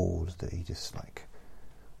little board that he just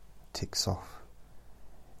ticks off.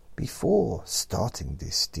 Before starting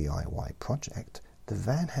this DIY project, the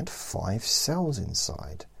van had 5 cells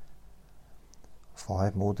inside.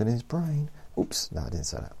 5 more than his brain. Oops, no, I didn't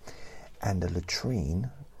say that. And a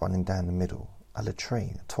latrine running down the middle. A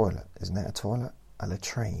latrine, a toilet. Isn't that a toilet? A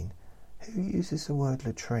latrine. Who uses the word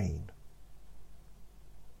latrine?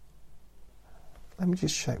 Let me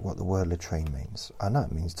just check what the word latrine means. I know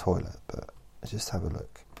it means toilet, but let's just have a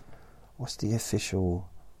look. What's the official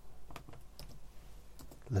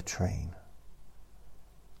latrine?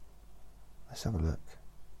 Let's have a look.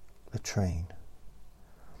 Latrine.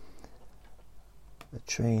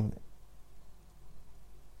 Latrine.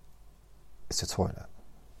 It's a toilet.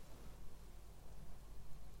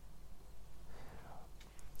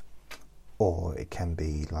 Or it can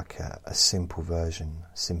be like a simpler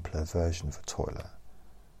version of a toilet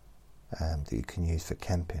that you can use for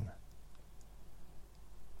camping.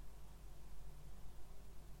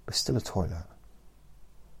 But still a toilet.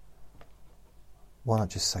 Why not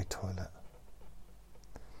just say toilet?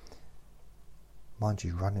 Mind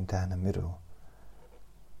you, running down the middle.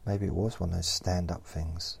 Maybe it was one of those stand-up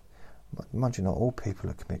things. Mind you, not all people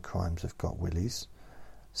that commit crimes have got willies.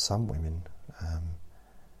 Some women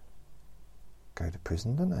go to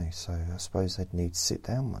prison, don't they? So I suppose they'd need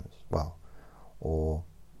sit-down ones. Well, or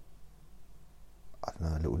I don't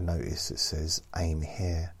know, a little notice that says aim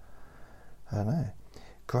here. I don't know.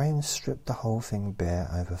 Graham stripped the whole thing bare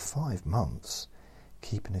over 5 months,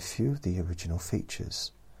 keeping a few of the original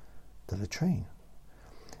features. The latrine,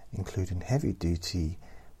 including heavy-duty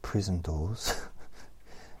prison doors,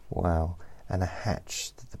 wow, and a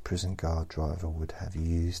hatch that the prison guard driver would have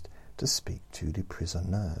used to speak to the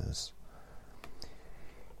prisoners.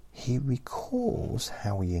 He recalls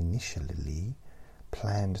how he initially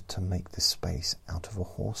planned to make the space out of a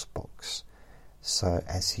horse box, so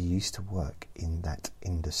as he used to work in that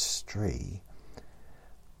industry.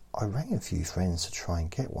 I rang a few friends to try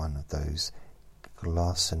and get one of those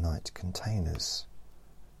glassonite containers.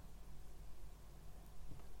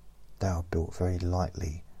 they are built very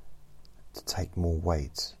lightly to take more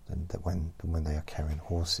weight than when they are carrying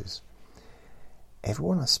horses.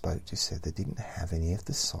 Everyone I spoke to said they didn't have any of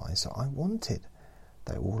the size that I wanted.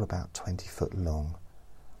 They're all about 20 foot long.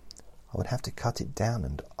 I would have to cut it down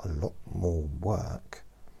and a lot more work.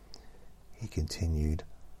 He continued.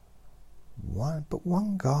 One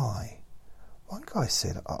guy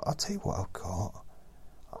said, I'll tell you what I've got.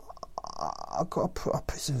 I've got a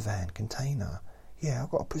prison van container. Yeah,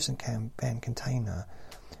 I've got a prison van container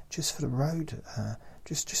just for the road,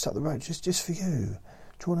 just up the road, just for you.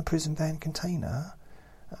 Do you want a prison van container?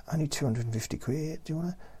 Only 250 quid. Do you want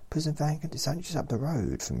a prison van container? It's only just up the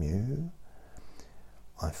road from you.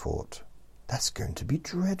 I thought, that's going to be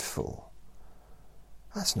dreadful.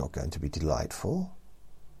 That's not going to be delightful.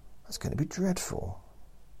 That's going to be dreadful.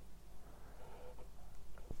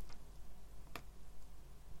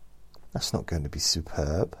 That's not going to be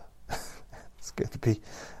superb. That's going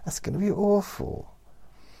to be awful.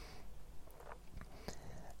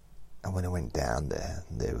 And when I went down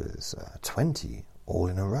there was 20 all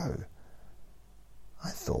in a row. I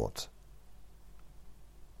thought,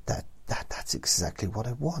 that's exactly what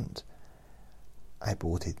I want. I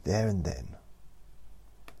bought it there and then.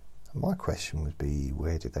 And my question would be,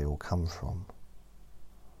 where did they all come from?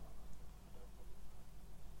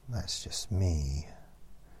 That's just me.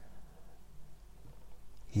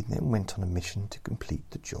 He then went on a mission to complete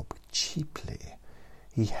the job cheaply.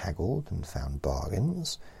 He haggled and found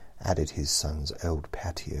bargains, added his son's old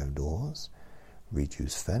patio doors,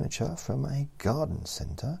 reduced furniture from a garden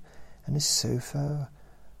centre, and a sofa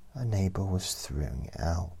a neighbour was throwing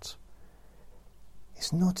out.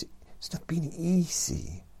 It's not been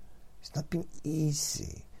easy. It's not been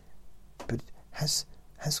easy, but it has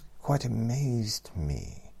quite amazed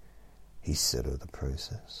me, he said of the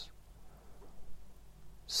process.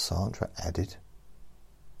 Sandra added,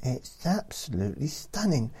 It's absolutely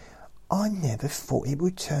stunning. I never thought it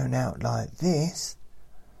would turn out like this.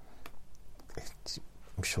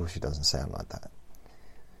 I'm sure she doesn't sound like that.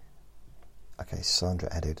 Okay,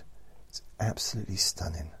 Sandra added, It's absolutely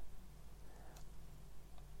stunning.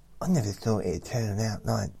 I never thought it'd turn out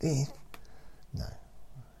like this. No.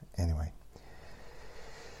 Anyway.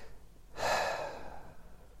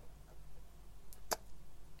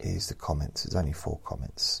 Here's the comments. There's only 4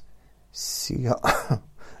 comments. Sierra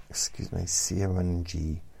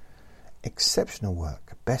G. Exceptional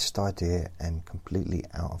work. Best idea and completely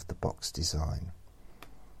out of the box design.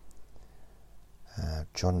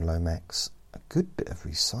 John Lomax. A good bit of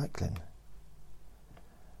recycling.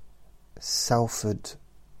 Salford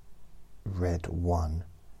Red 1.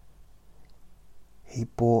 He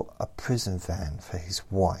bought a prison van for his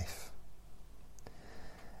wife.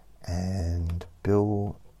 And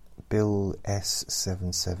Bill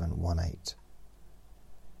S7718.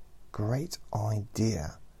 Great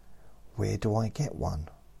idea. Where do I get one?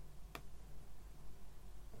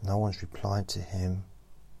 No one's replied to him.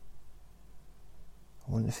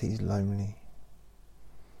 I wonder if he's lonely.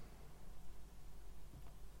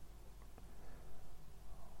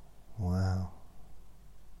 Wow.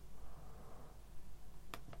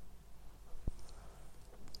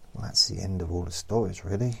 Well, that's the end of all the stories,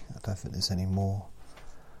 really. I don't think there's any more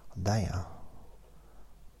there.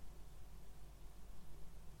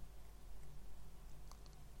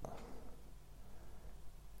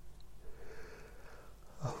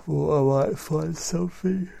 I thought I might find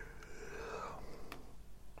something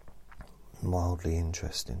mildly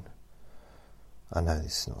interesting. I know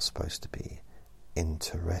this is not supposed to be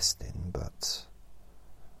interesting, but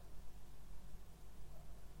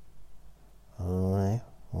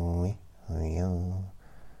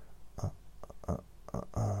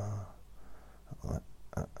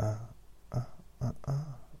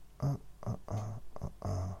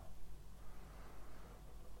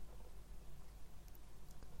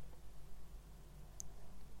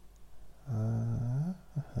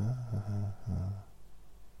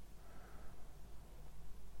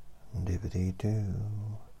dibbity doo,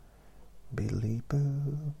 billy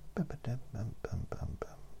boo, bum bum bum bum bum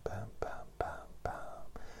bum bum bum bum,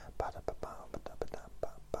 ba da ba bum ba da ba da ba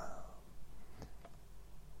bum.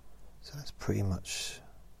 So that's pretty much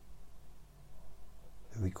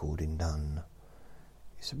the recording done.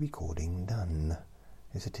 Is the recording done?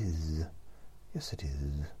 Yes, it is. Yes, it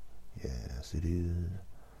is. Yes, it is.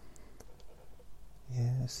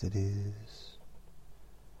 Yes, it is.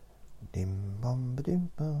 Dim bum ba dim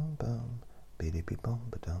bum bum, biddy bi bum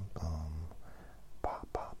ba dum bum, pa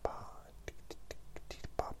pa pa, tick tick tick tick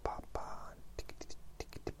pa pa pa, tick tick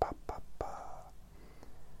tick tick pa pa pa.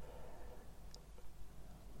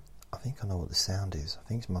 I think I know what the sound is. I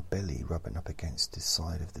think it's my belly rubbing up against the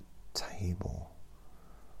side of the table.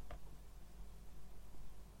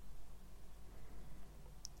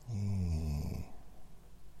 I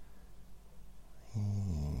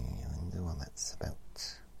wonder what that's about.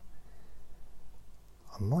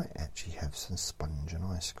 I might actually have some sponge and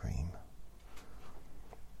ice cream.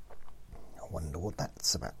 I wonder what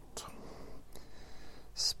that's about.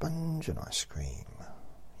 Sponge and ice cream.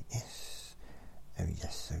 Yes. Oh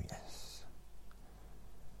yes, oh yes.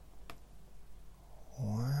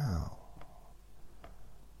 Wow.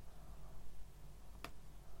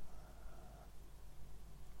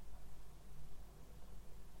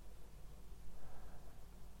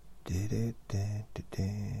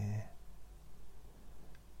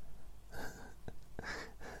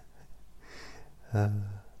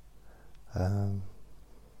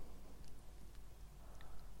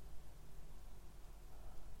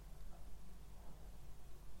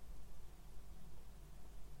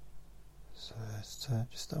 So let's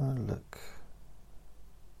just have a look.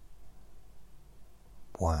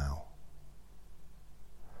 Wow.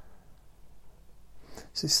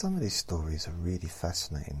 See, some of these stories are really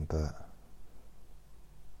fascinating, but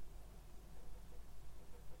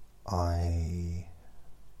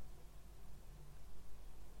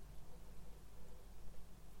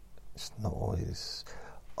it's not always.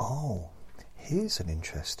 Oh, here's an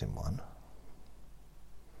interesting one.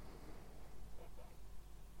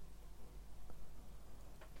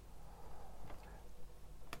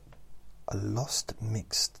 A lost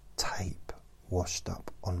mixed tape washed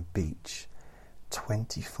up on beach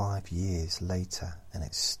 25 years later, and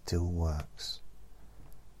it still works.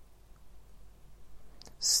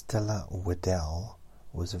 Stella Waddell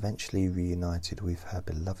was eventually reunited with her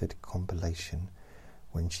beloved compilation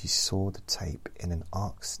when she saw the tape in an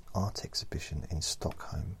art exhibition in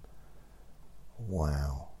Stockholm.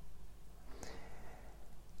 Wow.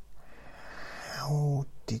 How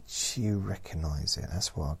did she recognise it?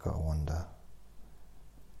 That's what I've got to wonder.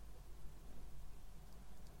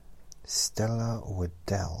 Stella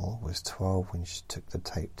Waddell was 12 when she took the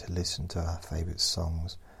tape to listen to her favourite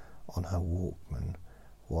songs on her Walkman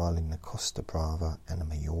while in the Costa Brava and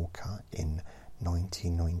Mallorca in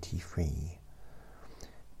 1993.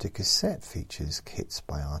 The cassette features hits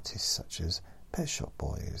by artists such as Pet Shop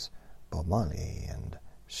Boys, Bob Marley and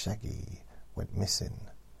Shaggy went missing.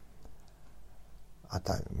 I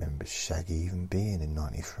don't remember Shaggy even being in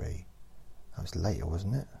 93. That was later,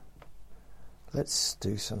 wasn't it? Let's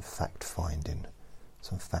do some fact finding,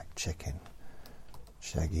 some fact checking.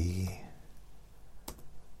 Shaggy,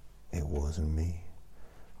 it wasn't me.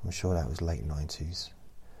 I'm sure that was late 90s.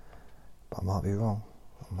 But I might be wrong.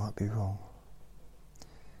 I might be wrong.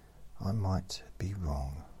 I might be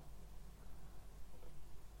wrong.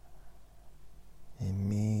 It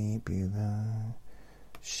may be wrong.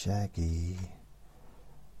 Shaggy.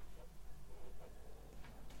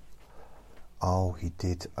 Oh, he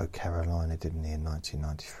did Oh Carolina, didn't he, in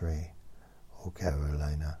 1993? Oh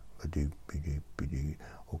Carolina, ba-doo,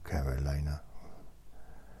 oh Carolina.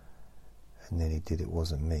 And then he did It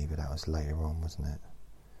Wasn't Me, but that was later on, wasn't it?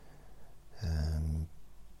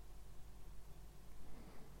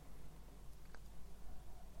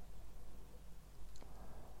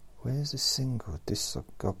 Where's the single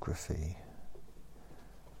discography?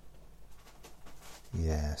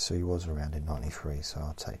 Yeah, so he was around in 93, so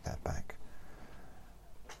I'll take that back.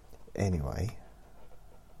 Anyway,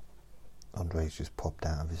 Andre's just popped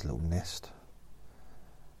out of his little nest.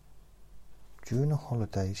 During a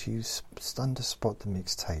holiday, she was stunned to spot the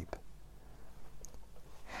mixtape.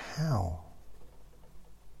 How?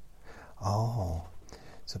 Oh,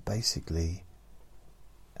 so basically,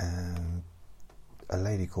 a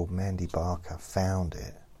lady called Mandy Barker found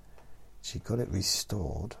it. She got it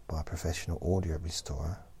restored by a professional audio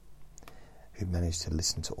restorer who managed to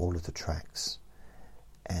listen to all of the tracks,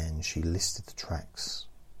 and she listed the tracks,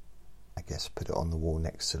 I guess put it on the wall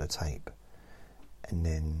next to the tape, and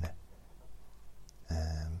then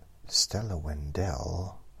Stella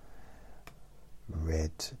Waddell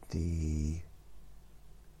read the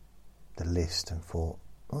list and thought,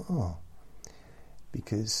 oh,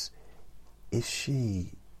 because if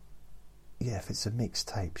it's a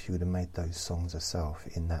mixtape, she would have made those songs herself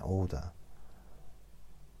in that order,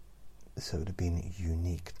 so it would have been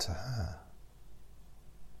unique to her.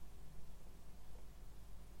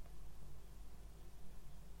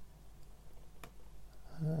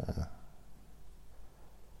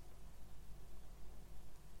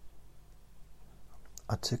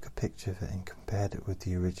 I took a picture of it and compared it with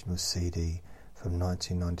the original CD from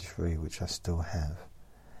 1993, which I still have.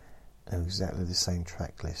 It was exactly the same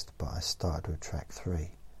track list, but I started with track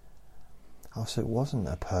 3. Also, it wasn't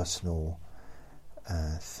a personal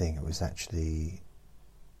thing. It was actually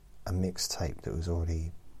a mixtape that was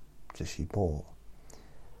already that she bought.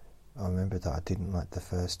 I remember that I didn't like the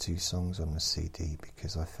first 2 songs on the CD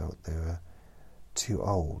because I felt they were too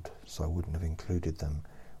old, so I wouldn't have included them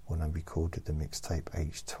when I recorded the mixtape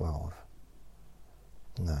age 12.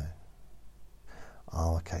 No.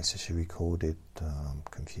 Oh, okay, so she recorded... I'm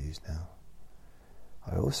confused now.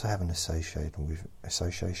 I also have an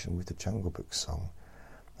association with the Jungle Book song,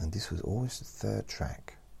 and this was always the 3rd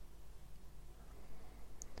track.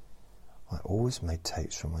 I always made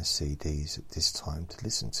tapes from my CDs at this time to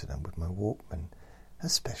listen to them with my Walkman,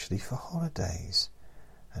 especially for holidays,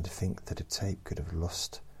 and to think that a tape could have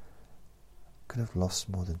lost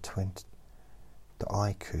more than 20 that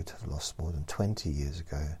I could have lost more than 20 years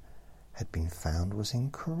ago had been found was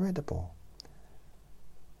incredible.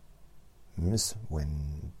 Miss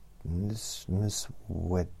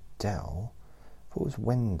Weddell, what was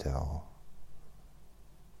Wendell?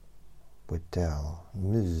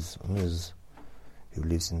 Ms. who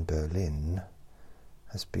lives in Berlin,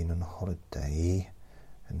 has been on holiday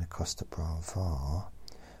in the Costa Brava,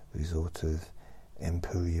 resort of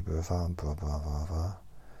Empuria Brava,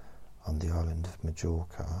 on the island of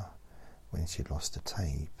Majorca, when she lost a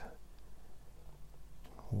tape.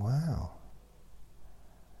 Wow.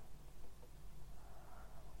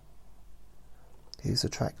 Here's a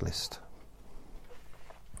track list.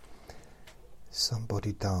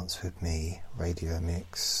 Somebody Dance With Me, Radio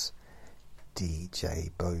Mix, DJ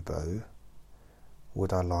Bobo,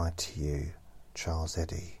 Would I Lie to You, Charles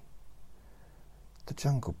Eddy, The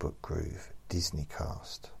Jungle Book Groove, Disney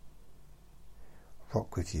Cast,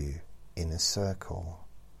 Rock With You, Inner Circle,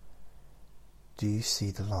 Do You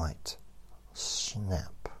See the Light,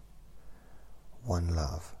 Snap, One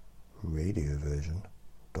Love, radio version,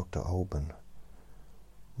 Dr. Alban,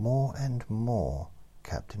 More and More,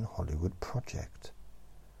 Captain Hollywood Project,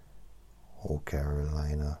 or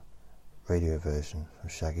Carolina, radio version from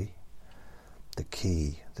Shaggy, The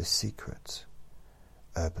Key, The Secret,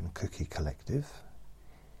 Urban Cookie Collective,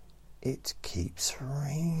 It Keeps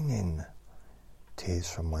Raining, Tears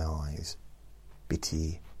From My Eyes,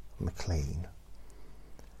 Bitty McLean,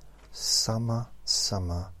 Summer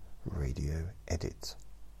Radio Edit,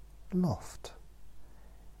 Loft,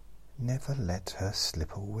 Never Let Her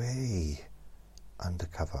Slip Away,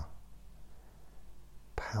 Undercover,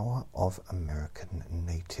 Power of American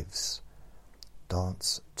Natives,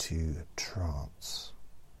 Dance to Trance,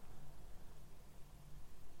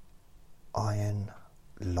 Iron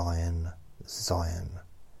Lion Zion,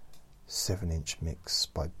 7-inch mix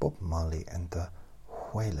by Bob Marley and the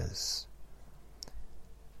Wailers,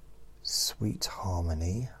 Sweet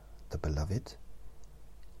Harmony, The Beloved,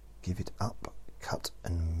 Give It Up, Cut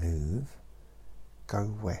and Move,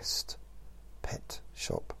 Go West, Pet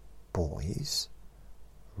Shop Boys,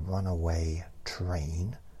 Runaway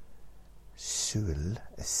Train, Sewell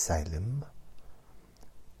Asylum,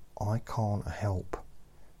 I Can't Help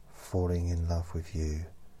Falling in Love with You,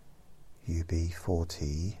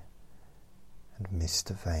 UB40, and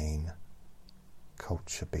Mr. Vane,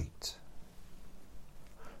 Culture Beat.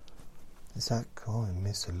 Is that Call Me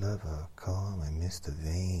Mr. Lover, Call Me Mr.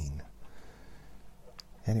 Vane?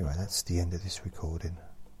 Anyway, that's the end of this recording.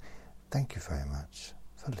 Thank you very much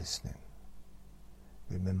for listening.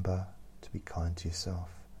 Remember to be kind to yourself,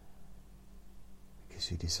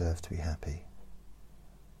 because you deserve to be happy.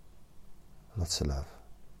 Lots of love.